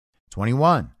board.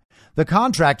 21. The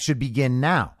contract should begin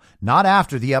now, not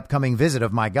after the upcoming visit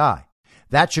of my guy.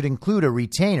 That should include a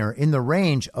retainer in the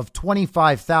range of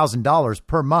 $25,000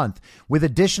 per month with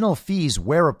additional fees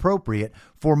where appropriate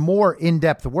for more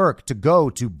in-depth work to go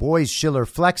to Boys Schiller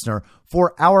Flexner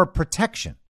for our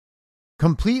protection,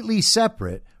 completely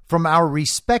separate from our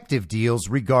respective deals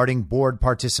regarding board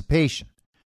participation.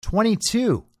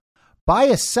 22. Buy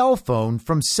a cell phone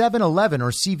from 7-Eleven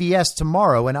or CVS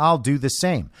tomorrow and I'll do the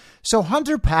same. So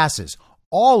Hunter passes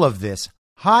all of this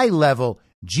high-level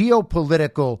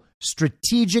geopolitical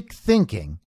strategic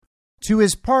thinking to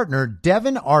his partner,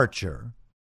 Devin Archer,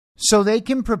 so they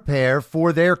can prepare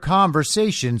for their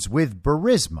conversations with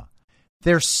Burisma.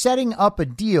 They're setting up a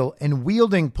deal and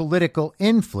wielding political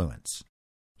influence.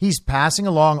 He's passing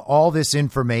along all this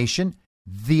information,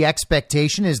 The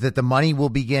expectation is that the money will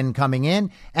begin coming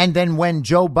in, and then when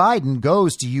Joe Biden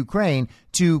goes to Ukraine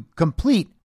to complete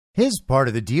his part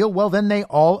of the deal, well, then they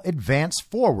all advance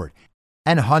forward.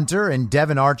 And Hunter and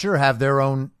Devin Archer have their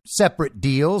own separate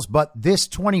deals, but this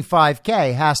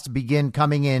 $25K has to begin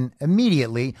coming in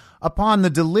immediately upon the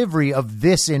delivery of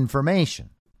this information.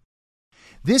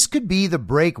 This could be the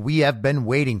break we have been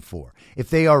waiting for if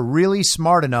they are really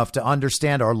smart enough to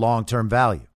understand our long-term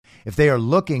value. If they are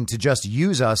looking to just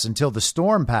use us until the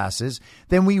storm passes,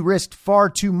 then we risked far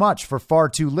too much for far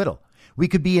too little. We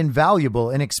could be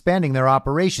invaluable in expanding their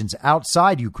operations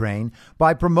outside Ukraine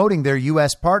by promoting their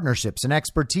U.S. partnerships and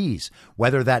expertise,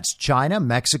 whether that's China,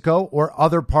 Mexico, or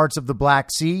other parts of the Black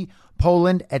Sea,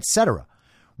 Poland, etc.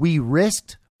 We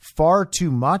risked far too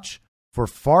much for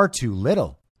far too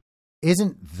little.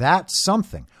 Isn't that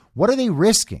something? What are they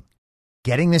risking?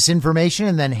 Getting this information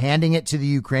and then handing it to the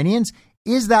Ukrainians?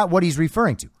 Is that what he's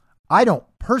referring to? I don't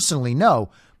personally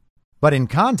know, but in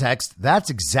context, that's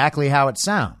exactly how it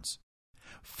sounds.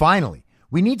 Finally,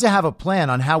 we need to have a plan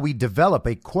on how we develop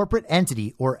a corporate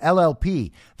entity or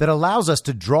LLP that allows us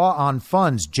to draw on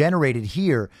funds generated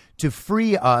here to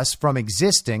free us from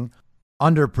existing,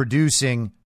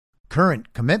 underproducing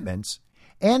current commitments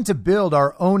and to build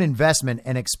our own investment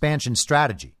and expansion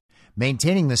strategy.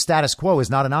 Maintaining the status quo is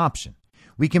not an option.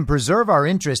 We can preserve our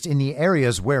interest in the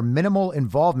areas where minimal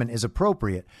involvement is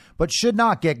appropriate, but should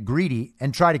not get greedy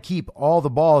and try to keep all the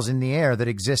balls in the air that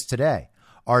exist today.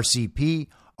 RCP,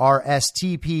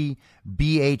 RSTP,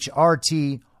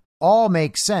 BHRT all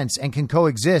make sense and can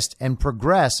coexist and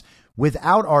progress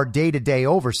without our day-to-day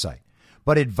oversight.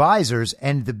 But advisors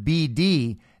and the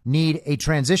BD need a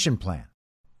transition plan.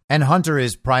 And Hunter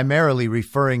is primarily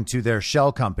referring to their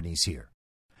shell companies here.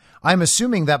 I'm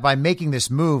assuming that by making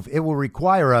this move, it will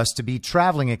require us to be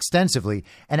traveling extensively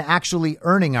and actually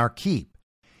earning our keep.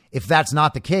 If that's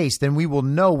not the case, then we will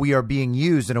know we are being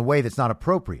used in a way that's not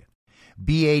appropriate.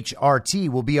 BHRT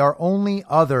will be our only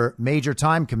other major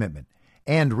time commitment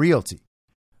and realty.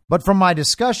 But from my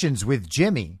discussions with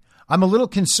Jimmy, I'm a little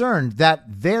concerned that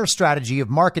their strategy of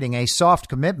marketing a soft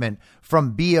commitment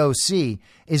from BOC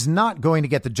is not going to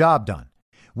get the job done.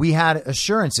 We had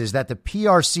assurances that the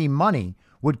PRC money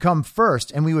would come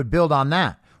first and we would build on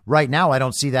that. Right now, I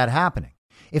don't see that happening.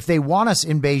 If they want us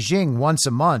in Beijing once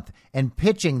a month and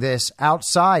pitching this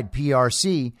outside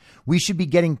PRC, we should be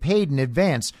getting paid in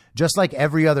advance, just like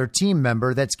every other team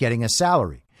member that's getting a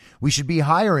salary. We should be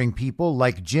hiring people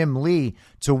like Jim Lee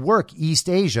to work East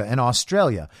Asia and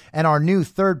Australia, and our new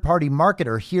third-party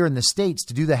marketer here in the States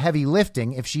to do the heavy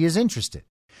lifting if she is interested.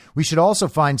 We should also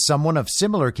find someone of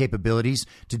similar capabilities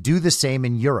to do the same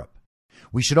in Europe.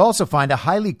 We should also find a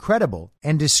highly credible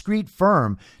and discreet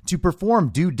firm to perform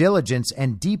due diligence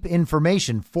and deep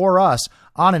information for us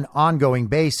on an ongoing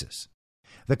basis.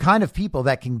 The kind of people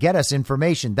that can get us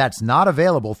information that's not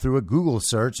available through a Google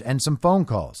search and some phone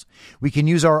calls. We can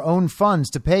use our own funds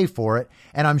to pay for it,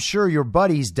 and I'm sure your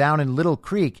buddies down in Little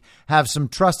Creek have some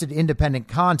trusted independent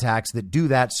contacts that do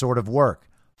that sort of work.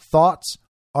 Thoughts?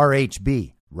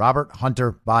 RHB, Robert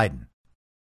Hunter Biden.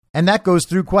 And that goes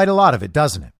through quite a lot of it,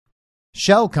 doesn't it?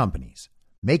 Shell companies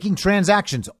making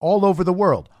transactions all over the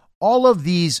world, all of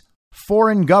these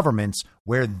foreign governments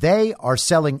where they are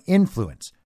selling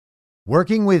influence,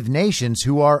 working with nations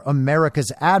who are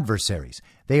America's adversaries.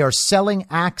 They are selling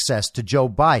access to Joe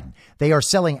Biden. They are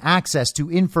selling access to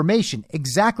information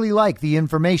exactly like the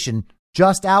information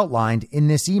just outlined in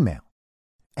this email.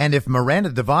 And if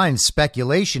Miranda Devine's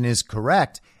speculation is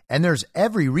correct, and there's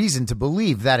every reason to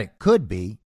believe that it could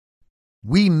be,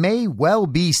 we may well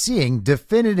be seeing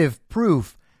definitive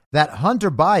proof that Hunter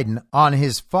Biden, on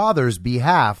his father's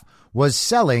behalf, was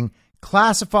selling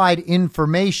classified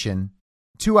information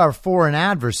to our foreign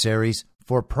adversaries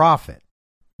for profit.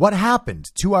 What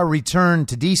happened to our return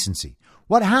to decency?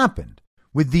 What happened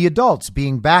with the adults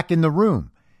being back in the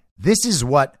room? This is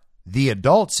what the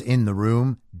adults in the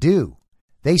room do.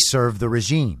 They serve the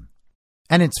regime.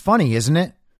 And it's funny, isn't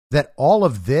it, that all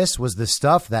of this was the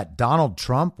stuff that Donald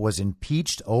Trump was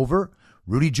impeached over?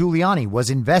 Rudy Giuliani was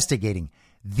investigating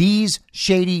these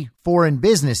shady foreign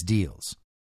business deals.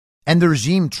 And the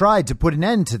regime tried to put an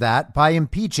end to that by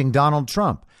impeaching Donald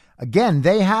Trump. Again,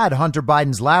 they had Hunter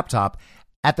Biden's laptop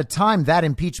at the time that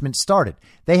impeachment started.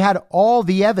 They had all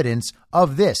the evidence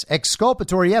of this,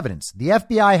 exculpatory evidence. The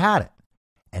FBI had it.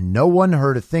 And no one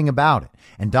heard a thing about it.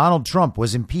 And Donald Trump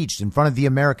was impeached in front of the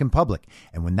American public.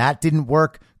 And when that didn't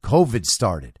work, COVID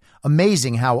started.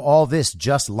 Amazing how all this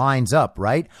just lines up,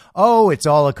 right? Oh, it's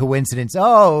all a coincidence.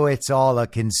 Oh, it's all a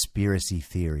conspiracy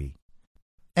theory.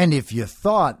 And if you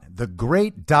thought the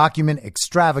great document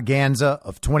extravaganza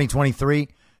of 2023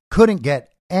 couldn't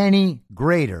get any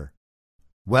greater.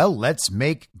 Well, let's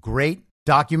make great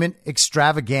document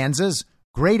extravaganzas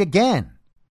great again.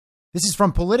 This is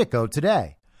from Politico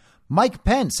today. Mike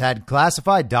Pence had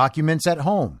classified documents at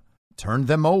home, turned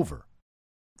them over.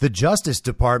 The Justice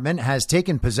Department has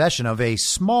taken possession of a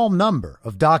small number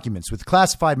of documents with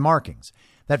classified markings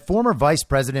that former Vice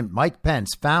President Mike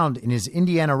Pence found in his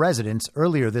Indiana residence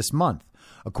earlier this month,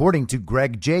 according to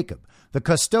Greg Jacob, the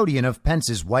custodian of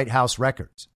Pence's White House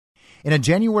records. In a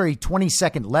January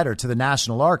 22nd letter to the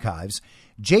National Archives,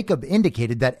 Jacob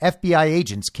indicated that FBI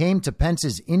agents came to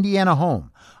Pence's Indiana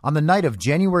home on the night of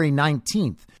January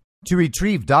 19th to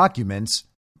retrieve documents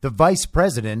the vice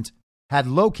president had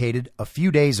located a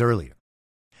few days earlier.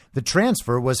 The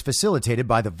transfer was facilitated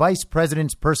by the vice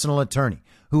president's personal attorney,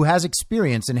 who has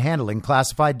experience in handling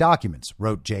classified documents,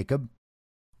 wrote Jacob.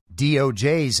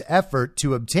 DOJ's effort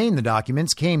to obtain the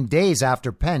documents came days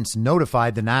after Pence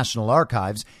notified the National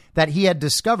Archives that he had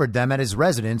discovered them at his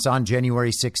residence on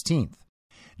January 16th.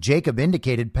 Jacob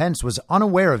indicated Pence was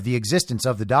unaware of the existence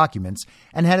of the documents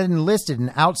and had enlisted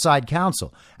an outside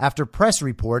counsel after press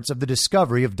reports of the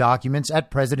discovery of documents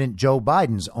at President Joe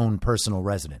Biden's own personal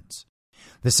residence.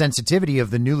 The sensitivity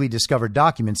of the newly discovered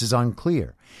documents is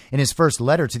unclear. In his first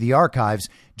letter to the archives,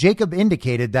 Jacob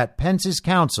indicated that Pence's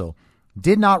counsel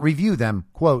did not review them,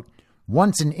 quote,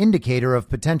 once an indicator of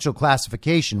potential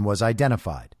classification was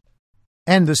identified.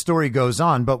 And the story goes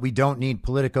on, but we don't need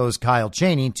Politico's Kyle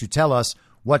Cheney to tell us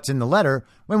what's in the letter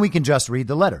when we can just read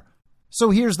the letter. So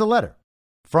here's the letter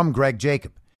from Greg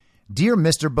Jacob. Dear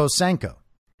Mr. Bosanko,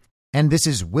 and this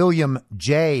is William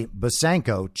J.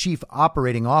 Bosanko, Chief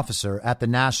Operating Officer at the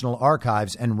National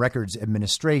Archives and Records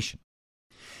Administration.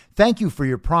 Thank you for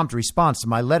your prompt response to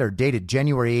my letter dated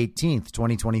January 18th,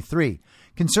 2023,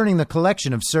 concerning the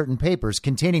collection of certain papers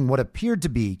containing what appeared to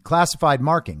be classified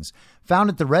markings found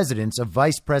at the residence of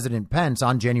Vice President Pence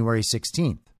on January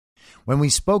 16th. When we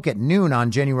spoke at noon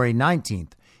on January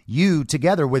 19th, you,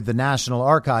 together with the National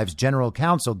Archives General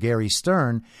Counsel Gary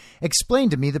Stern,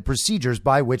 explained to me the procedures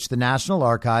by which the National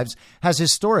Archives has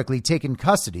historically taken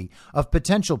custody of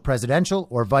potential presidential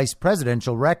or vice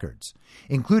presidential records,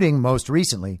 including, most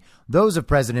recently, those of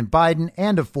President Biden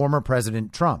and of former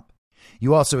President Trump.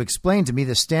 You also explained to me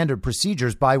the standard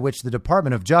procedures by which the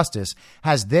Department of Justice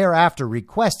has thereafter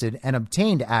requested and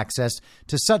obtained access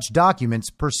to such documents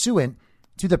pursuant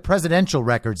to the Presidential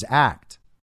Records Act.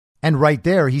 And right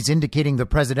there, he's indicating the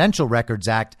Presidential Records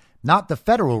Act, not the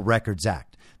Federal Records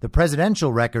Act. The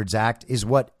Presidential Records Act is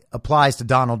what applies to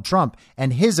Donald Trump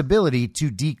and his ability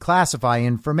to declassify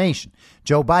information.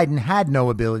 Joe Biden had no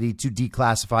ability to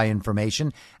declassify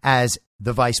information as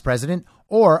the vice president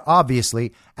or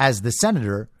obviously as the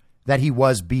senator that he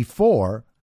was before,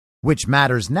 which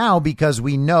matters now because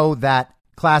we know that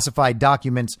classified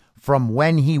documents from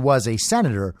when he was a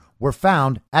senator were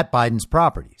found at Biden's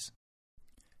properties.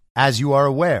 As you are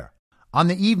aware, on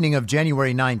the evening of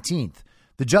January 19th,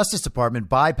 the Justice Department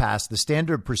bypassed the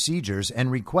standard procedures and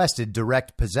requested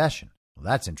direct possession. Well,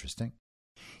 that's interesting.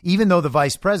 Even though the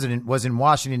vice president was in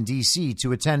Washington, D.C.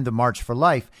 to attend the March for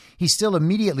Life, he still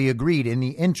immediately agreed in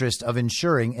the interest of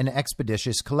ensuring an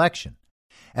expeditious collection.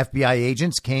 FBI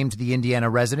agents came to the Indiana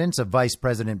residence of Vice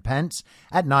President Pence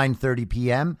at 9:30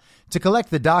 p.m. to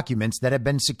collect the documents that had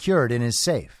been secured in his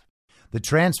safe. The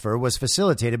transfer was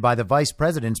facilitated by the vice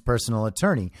president's personal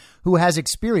attorney, who has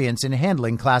experience in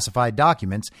handling classified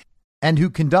documents and who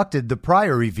conducted the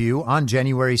prior review on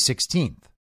January 16th.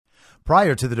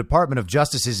 Prior to the Department of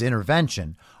Justice's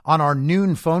intervention, on our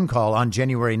noon phone call on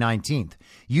January 19th,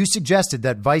 you suggested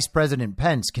that Vice President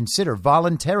Pence consider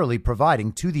voluntarily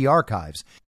providing to the archives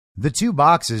the 2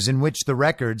 boxes in which the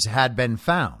records had been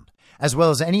found, as well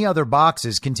as any other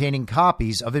boxes containing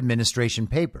copies of administration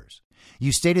papers.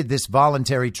 You stated this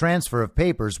voluntary transfer of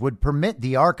papers would permit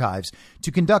the archives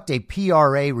to conduct a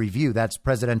PRA review, that's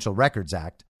Presidential Records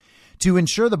Act, to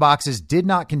ensure the boxes did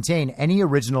not contain any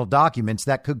original documents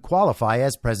that could qualify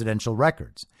as presidential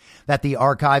records, that the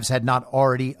archives had not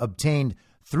already obtained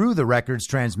through the records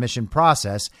transmission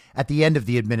process at the end of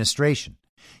the administration.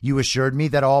 You assured me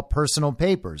that all personal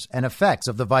papers and effects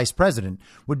of the vice president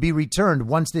would be returned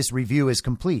once this review is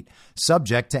complete,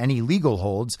 subject to any legal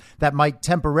holds that might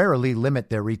temporarily limit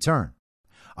their return.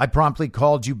 I promptly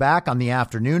called you back on the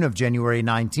afternoon of January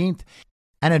 19th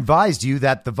and advised you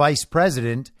that the vice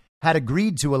president had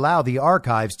agreed to allow the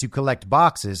archives to collect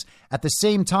boxes at the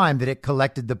same time that it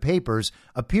collected the papers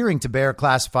appearing to bear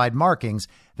classified markings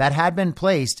that had been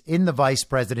placed in the vice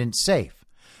president's safe,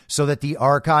 so that the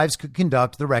archives could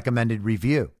conduct the recommended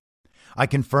review. I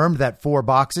confirmed that 4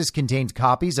 boxes contained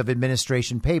copies of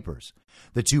administration papers.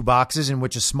 The 2 boxes in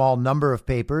which a small number of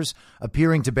papers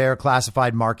appearing to bear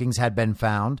classified markings had been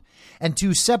found, and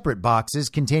 2 separate boxes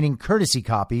containing courtesy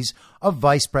copies of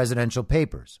vice presidential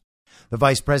papers. The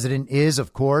vice president is,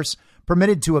 of course,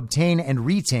 permitted to obtain and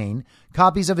retain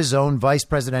copies of his own vice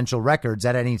presidential records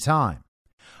at any time.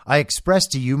 I express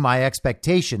to you my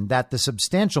expectation that the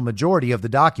substantial majority of the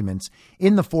documents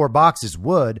in the 4 boxes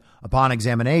would, upon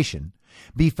examination,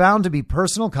 be found to be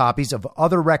personal copies of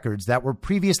other records that were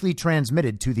previously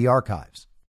transmitted to the archives.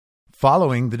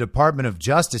 Following the Department of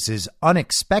Justice's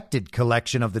unexpected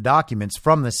collection of the documents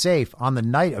from the safe on the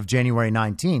night of January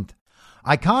 19th,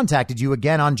 I contacted you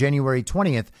again on January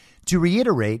 20th to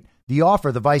reiterate the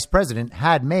offer the vice president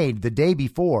had made the day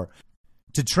before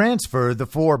to transfer the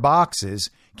 4 boxes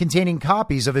containing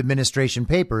copies of administration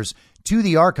papers to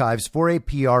the archives for a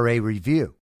PRA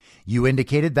review. You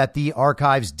indicated that the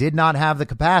archives did not have the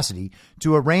capacity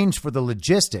to arrange for the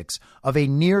logistics of a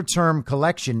near-term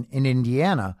collection in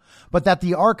Indiana, but that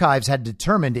the archives had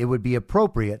determined it would be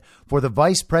appropriate for the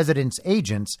vice president's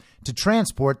agents to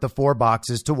transport the 4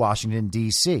 boxes to Washington,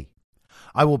 D.C.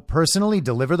 I will personally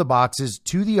deliver the boxes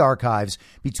to the archives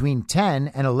between 10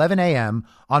 and 11 a.m.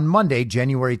 on Monday,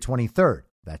 January 23rd.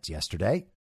 That's yesterday.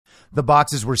 The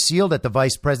boxes were sealed at the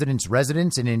vice president's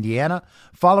residence in Indiana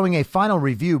following a final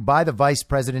review by the vice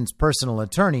president's personal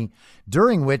attorney,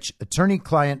 during which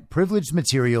attorney-client privileged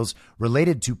materials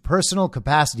related to personal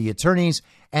capacity attorneys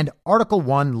and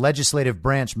Article I legislative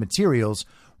branch materials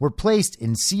were placed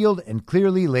in sealed and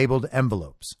clearly labeled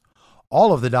envelopes.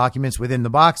 All of the documents within the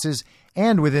boxes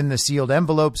and within the sealed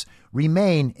envelopes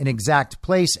remain in exact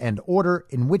place and order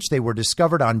in which they were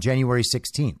discovered on January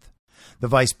 16th. The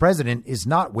vice president is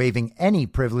not waiving any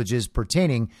privileges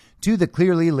pertaining to the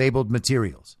clearly labeled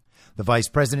materials. The vice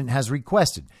president has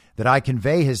requested that I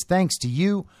convey his thanks to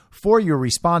you for your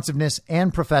responsiveness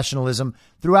and professionalism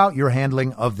throughout your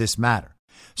handling of this matter.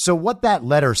 So what that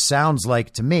letter sounds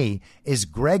like to me is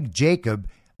Greg Jacob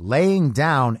laying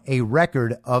down a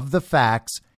record of the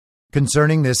facts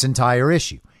concerning this entire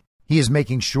issue. He is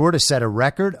making sure to set a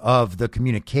record of the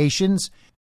communications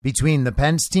between the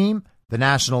Pence team, the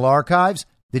National Archives,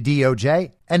 the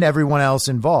DOJ, and everyone else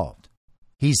involved.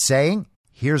 He's saying,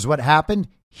 here's what happened,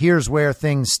 here's where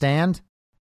things stand.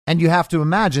 And you have to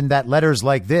imagine that letters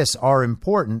like this are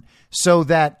important so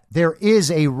that there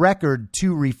is a record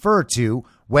to refer to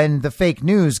when the fake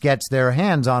news gets their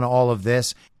hands on all of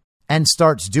this and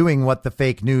starts doing what the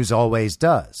fake news always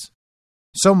does.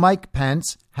 So Mike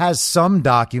Pence has some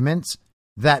documents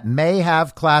that may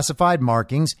have classified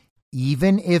markings,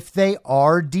 even if they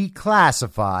are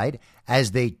declassified,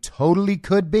 as they totally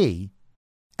could be.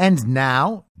 And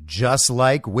now, just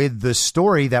like with the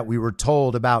story that we were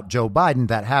told about Joe Biden,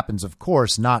 that happens, of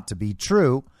course, not to be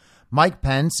true, Mike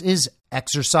Pence is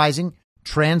exercising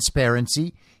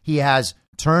transparency. He has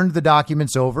turned the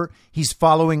documents over. He's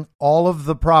following all of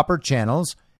the proper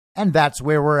channels, and that's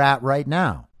where we're at right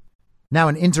now. Now,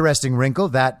 an interesting wrinkle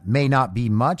that may not be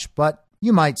much, but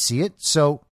you might see it.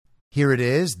 So here it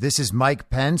is. This is Mike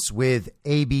Pence with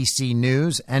ABC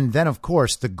News, and then, of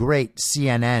course, the great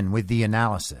CNN with the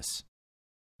analysis.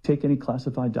 Take any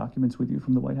classified documents with you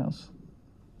from the White House?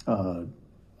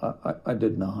 I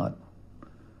did not.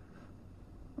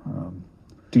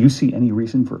 Do you see any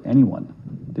reason for anyone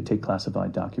to take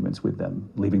classified documents with them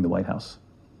leaving the White House?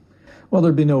 Well,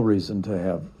 there'd be no reason to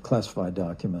have classified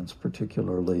documents,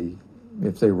 particularly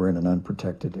if they were in an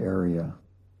unprotected area.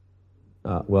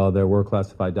 Well, there were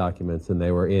classified documents, and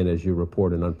they were in, as you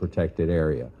report, an unprotected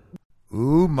area.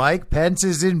 Ooh, Mike Pence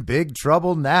is in big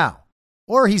trouble now.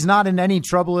 Or he's not in any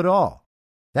trouble at all.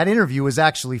 That interview was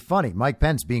actually funny. Mike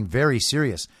Pence being very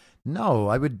serious. No,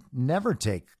 I would never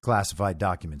take classified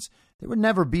documents. There would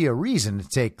never be a reason to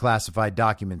take classified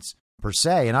documents per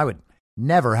se, and I would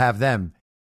never have them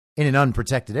in an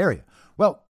unprotected area.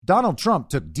 Well, Donald Trump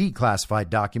took declassified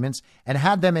documents and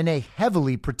had them in a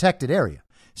heavily protected area.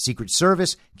 Secret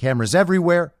Service, cameras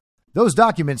everywhere. Those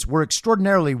documents were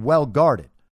extraordinarily well guarded.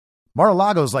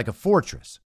 Mar-a-Lago's like a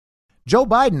fortress. Joe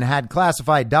Biden had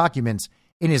classified documents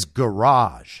in his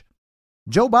garage.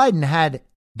 Joe Biden had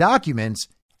documents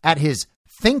at his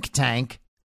think tank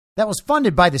that was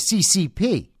funded by the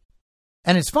CCP.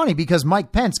 And it's funny because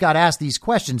Mike Pence got asked these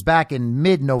questions back in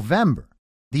mid-November.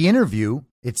 The interview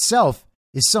itself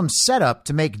is some setup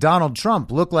to make Donald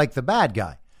Trump look like the bad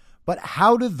guy. But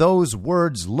how do those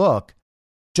words look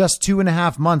just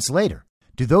 2.5 months later?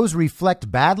 Do those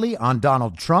reflect badly on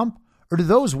Donald Trump, or do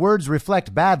those words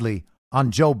reflect badly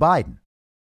on Joe Biden?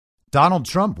 Donald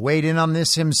Trump weighed in on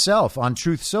this himself on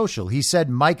Truth Social. He said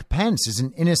Mike Pence is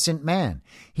an innocent man.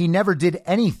 He never did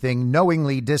anything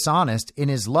knowingly dishonest in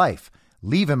his life.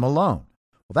 Leave him alone.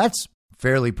 Well, that's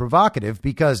fairly provocative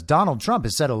because Donald Trump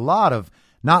has said a lot of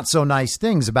not so nice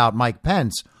things about Mike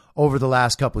Pence over the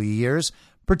last couple of years,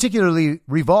 particularly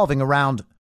revolving around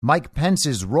Mike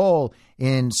Pence's role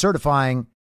in certifying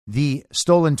the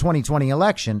stolen 2020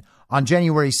 election on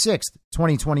January 6th,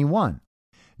 2021.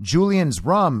 Julian's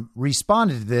Rum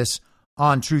responded to this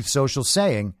on Truth Social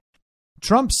saying,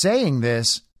 Trump saying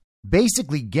this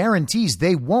basically guarantees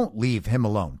they won't leave him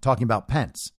alone, talking about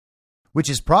Pence, which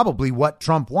is probably what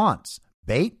Trump wants.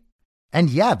 Bait? And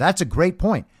yeah, that's a great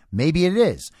point. Maybe it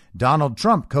is. Donald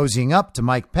Trump cozying up to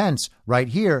Mike Pence right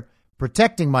here,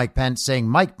 protecting Mike Pence, saying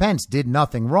Mike Pence did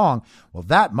nothing wrong. Well,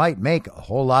 that might make a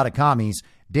whole lot of commies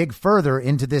dig further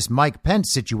into this Mike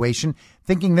Pence situation,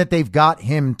 thinking that they've got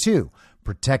him too.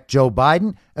 Protect Joe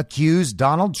Biden, accuse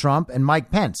Donald Trump and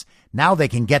Mike Pence. Now they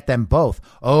can get them both.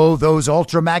 Oh, those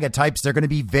ultra MAGA types, they're going to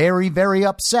be very, very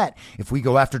upset if we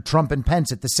go after Trump and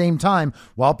Pence at the same time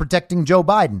while protecting Joe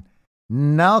Biden.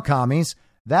 No, commies,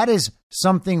 that is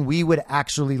something we would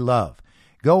actually love.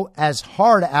 Go as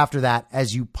hard after that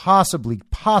as you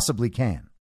possibly can.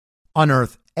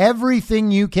 Unearth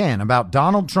everything you can about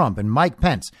Donald Trump and Mike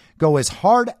Pence. Go as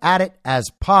hard at it as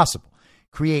possible.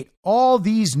 Create all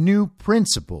these new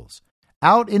principles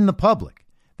out in the public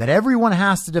that everyone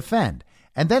has to defend.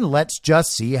 And then let's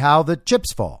just see how the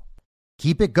chips fall.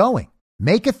 Keep it going.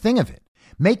 Make a thing of it.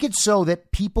 Make it so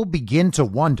that people begin to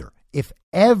wonder if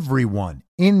everyone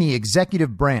in the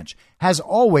executive branch has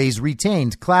always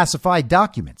retained classified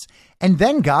documents. And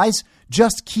then, guys,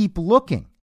 just keep looking.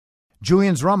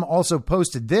 Julian's Rum also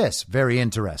posted this, very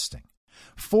interesting.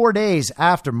 4 days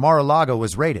after Mar-a-Lago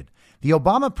was raided, the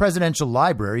Obama Presidential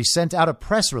Library sent out a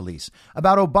press release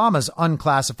about Obama's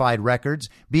unclassified records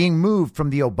being moved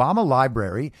from the Obama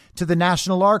Library to the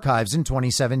National Archives in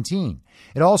 2017.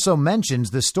 It also mentions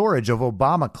the storage of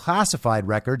Obama classified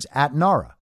records at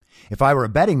NARA. If I were a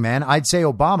betting man, I'd say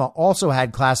Obama also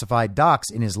had classified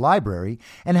docs in his library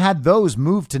and had those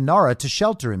moved to NARA to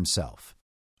shelter himself.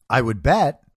 I would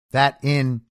bet that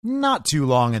in not too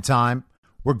long a time,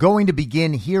 we're going to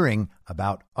begin hearing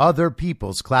about other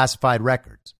people's classified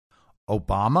records.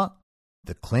 Obama,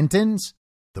 the Clintons,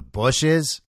 the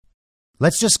Bushes.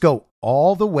 Let's just go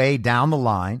all the way down the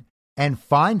line and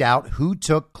find out who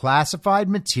took classified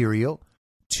material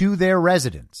to their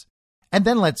residence. And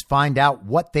then let's find out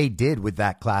what they did with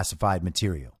that classified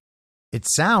material. It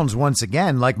sounds once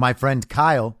again like my friend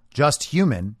Kyle, just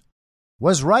human,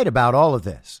 was right about all of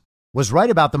this, was right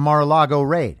about the Mar-a-Lago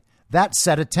raid. That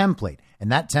set a template,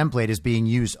 and that template is being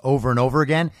used over and over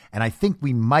again, and I think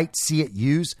we might see it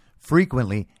used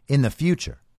frequently in the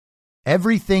future.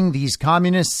 Everything these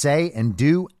communists say and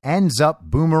do ends up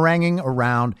boomeranging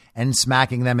around and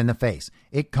smacking them in the face.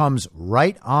 It comes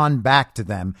right on back to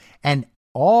them, and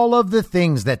all of the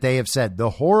things that they have said, the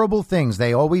horrible things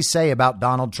they always say about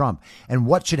Donald Trump and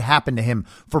what should happen to him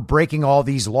for breaking all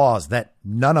these laws that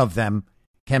none of them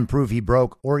can prove he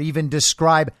broke or even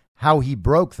describe how he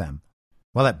broke them.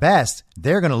 Well, at best,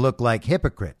 they're going to look like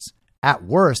hypocrites. At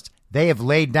worst, they have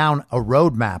laid down a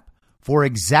roadmap for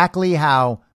exactly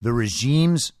how the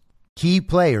regime's key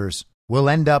players will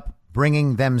end up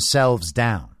bringing themselves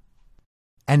down.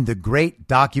 And the great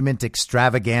document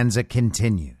extravaganza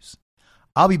continues.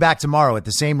 I'll be back tomorrow at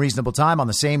the same reasonable time on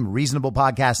the same reasonable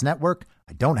podcast network.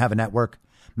 I don't have a network.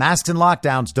 Masks and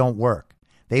lockdowns don't work.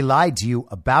 They lied to you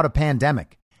about a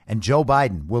pandemic, and Joe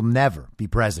Biden will never be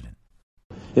president.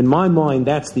 In my mind,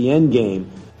 that's the end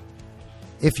game.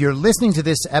 If you're listening to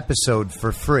this episode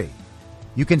for free,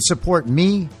 you can support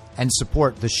me and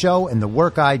support the show and the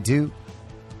work I do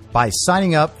by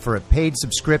signing up for a paid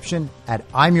subscription at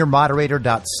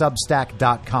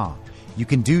imyourmoderator.substack.com. You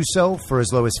can do so for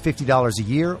as low as $50 a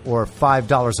year or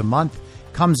 $5 a month.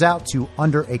 Comes out to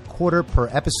under $0.25 per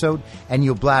episode, and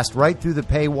you'll blast right through the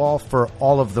paywall for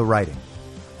all of the writing.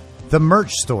 The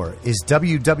merch store is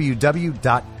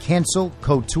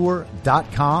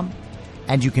www.cancelcouture.com,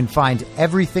 and you can find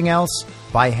everything else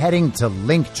by heading to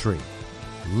Linktree.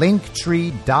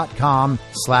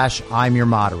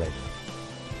 Linktree.com/I'mYourModerator.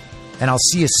 And I'll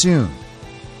see you soon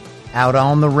out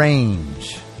on the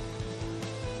range.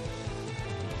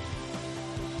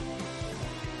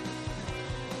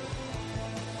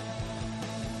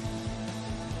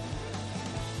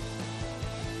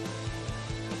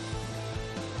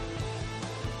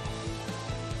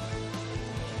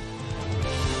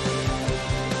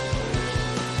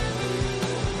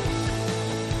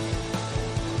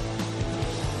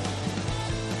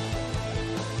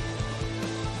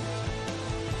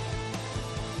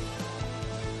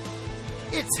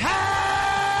 It's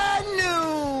high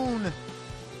noon.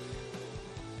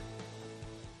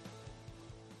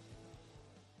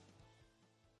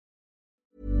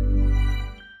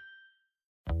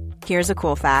 Here's a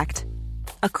cool fact.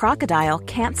 A crocodile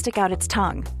can't stick out its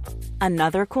tongue.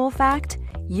 Another cool fact,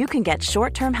 you can get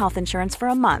short-term health insurance for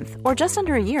a month or just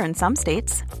under a year in some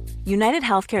states. United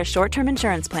Healthcare short-term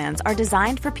insurance plans are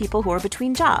designed for people who are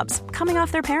between jobs, coming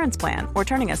off their parents' plan, or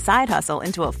turning a side hustle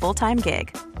into a full-time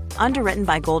gig. Underwritten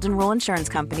by Golden Rule Insurance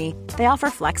Company, they offer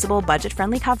flexible,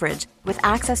 budget-friendly coverage with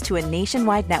access to a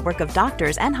nationwide network of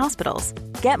doctors and hospitals.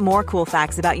 Get more cool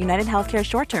facts about United Healthcare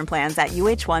short-term plans at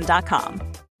uh1.com.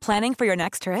 Planning for your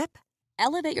next trip?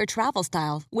 Elevate your travel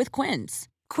style with Quince.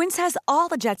 Quince has all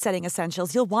the jet-setting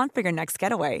essentials you'll want for your next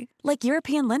getaway, like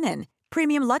European linen,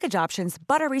 premium luggage options,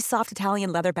 buttery soft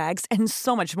Italian leather bags, and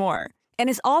so much more. And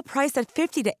is all priced at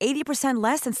 50 to 80%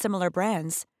 less than similar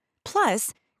brands.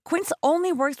 Plus, Quince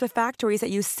only works with factories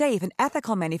that use safe and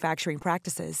ethical manufacturing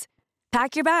practices.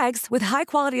 Pack your bags with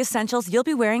high-quality essentials you'll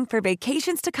be wearing for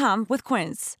vacations to come with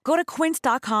Quince. Go to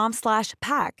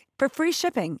quince.com/pack for free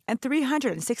shipping and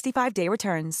 365-day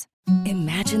returns.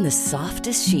 Imagine the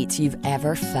softest sheets you've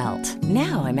ever felt.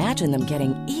 Now imagine them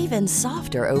getting even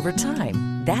softer over time.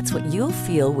 That's what you'll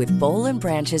feel with Boll &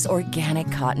 Branch's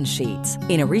organic cotton sheets.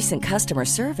 In a recent customer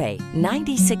survey,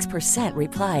 96%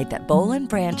 replied that Boll &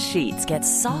 Branch sheets get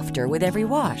softer with every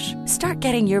wash. Start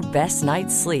getting your best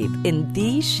night's sleep in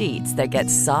these sheets that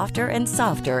get softer and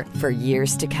softer for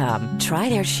years to come. Try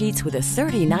their sheets with a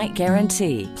 30-night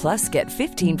guarantee. Plus, get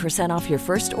 15% off your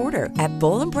first order at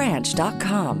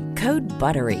bollandbranch.com. Code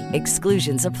BUTTERY.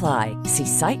 Exclusions apply. See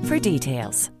site for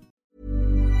details.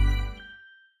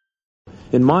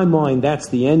 In my mind, that's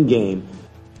the end game.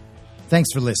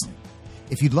 Thanks for listening.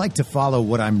 If you'd like to follow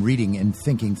what I'm reading and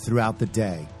thinking throughout the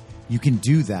day, you can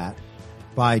do that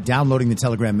by downloading the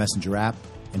Telegram Messenger app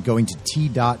and going to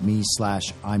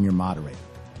t.me/I'm your moderator.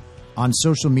 On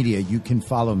social media, you can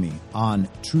follow me on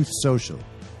Truth Social,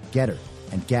 Getter,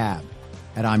 and Gab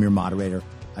at I'm your moderator.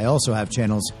 I also have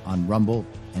channels on Rumble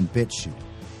and BitChute.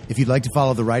 If you'd like to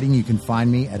follow the writing, you can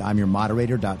find me at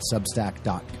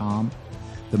imyourmoderator.substack.com.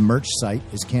 The merch site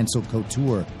is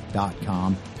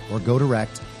cancelcouture.com, or go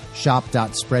direct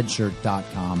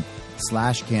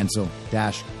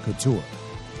shop.spreadshirt.com/cancel-couture.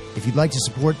 If you'd like to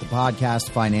support the podcast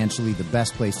financially, the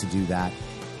best place to do that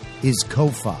is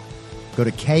Ko-Fi. Go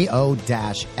to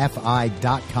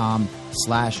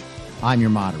ko-fi.com/I'm your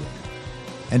moderator.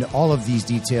 And all of these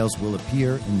details will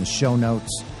appear in the show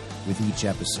notes with each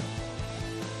episode.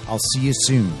 I'll see you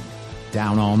soon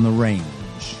down on the range.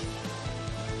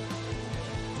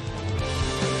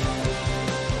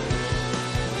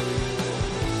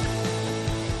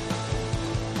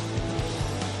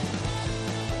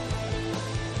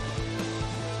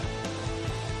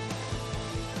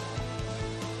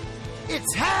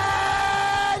 It's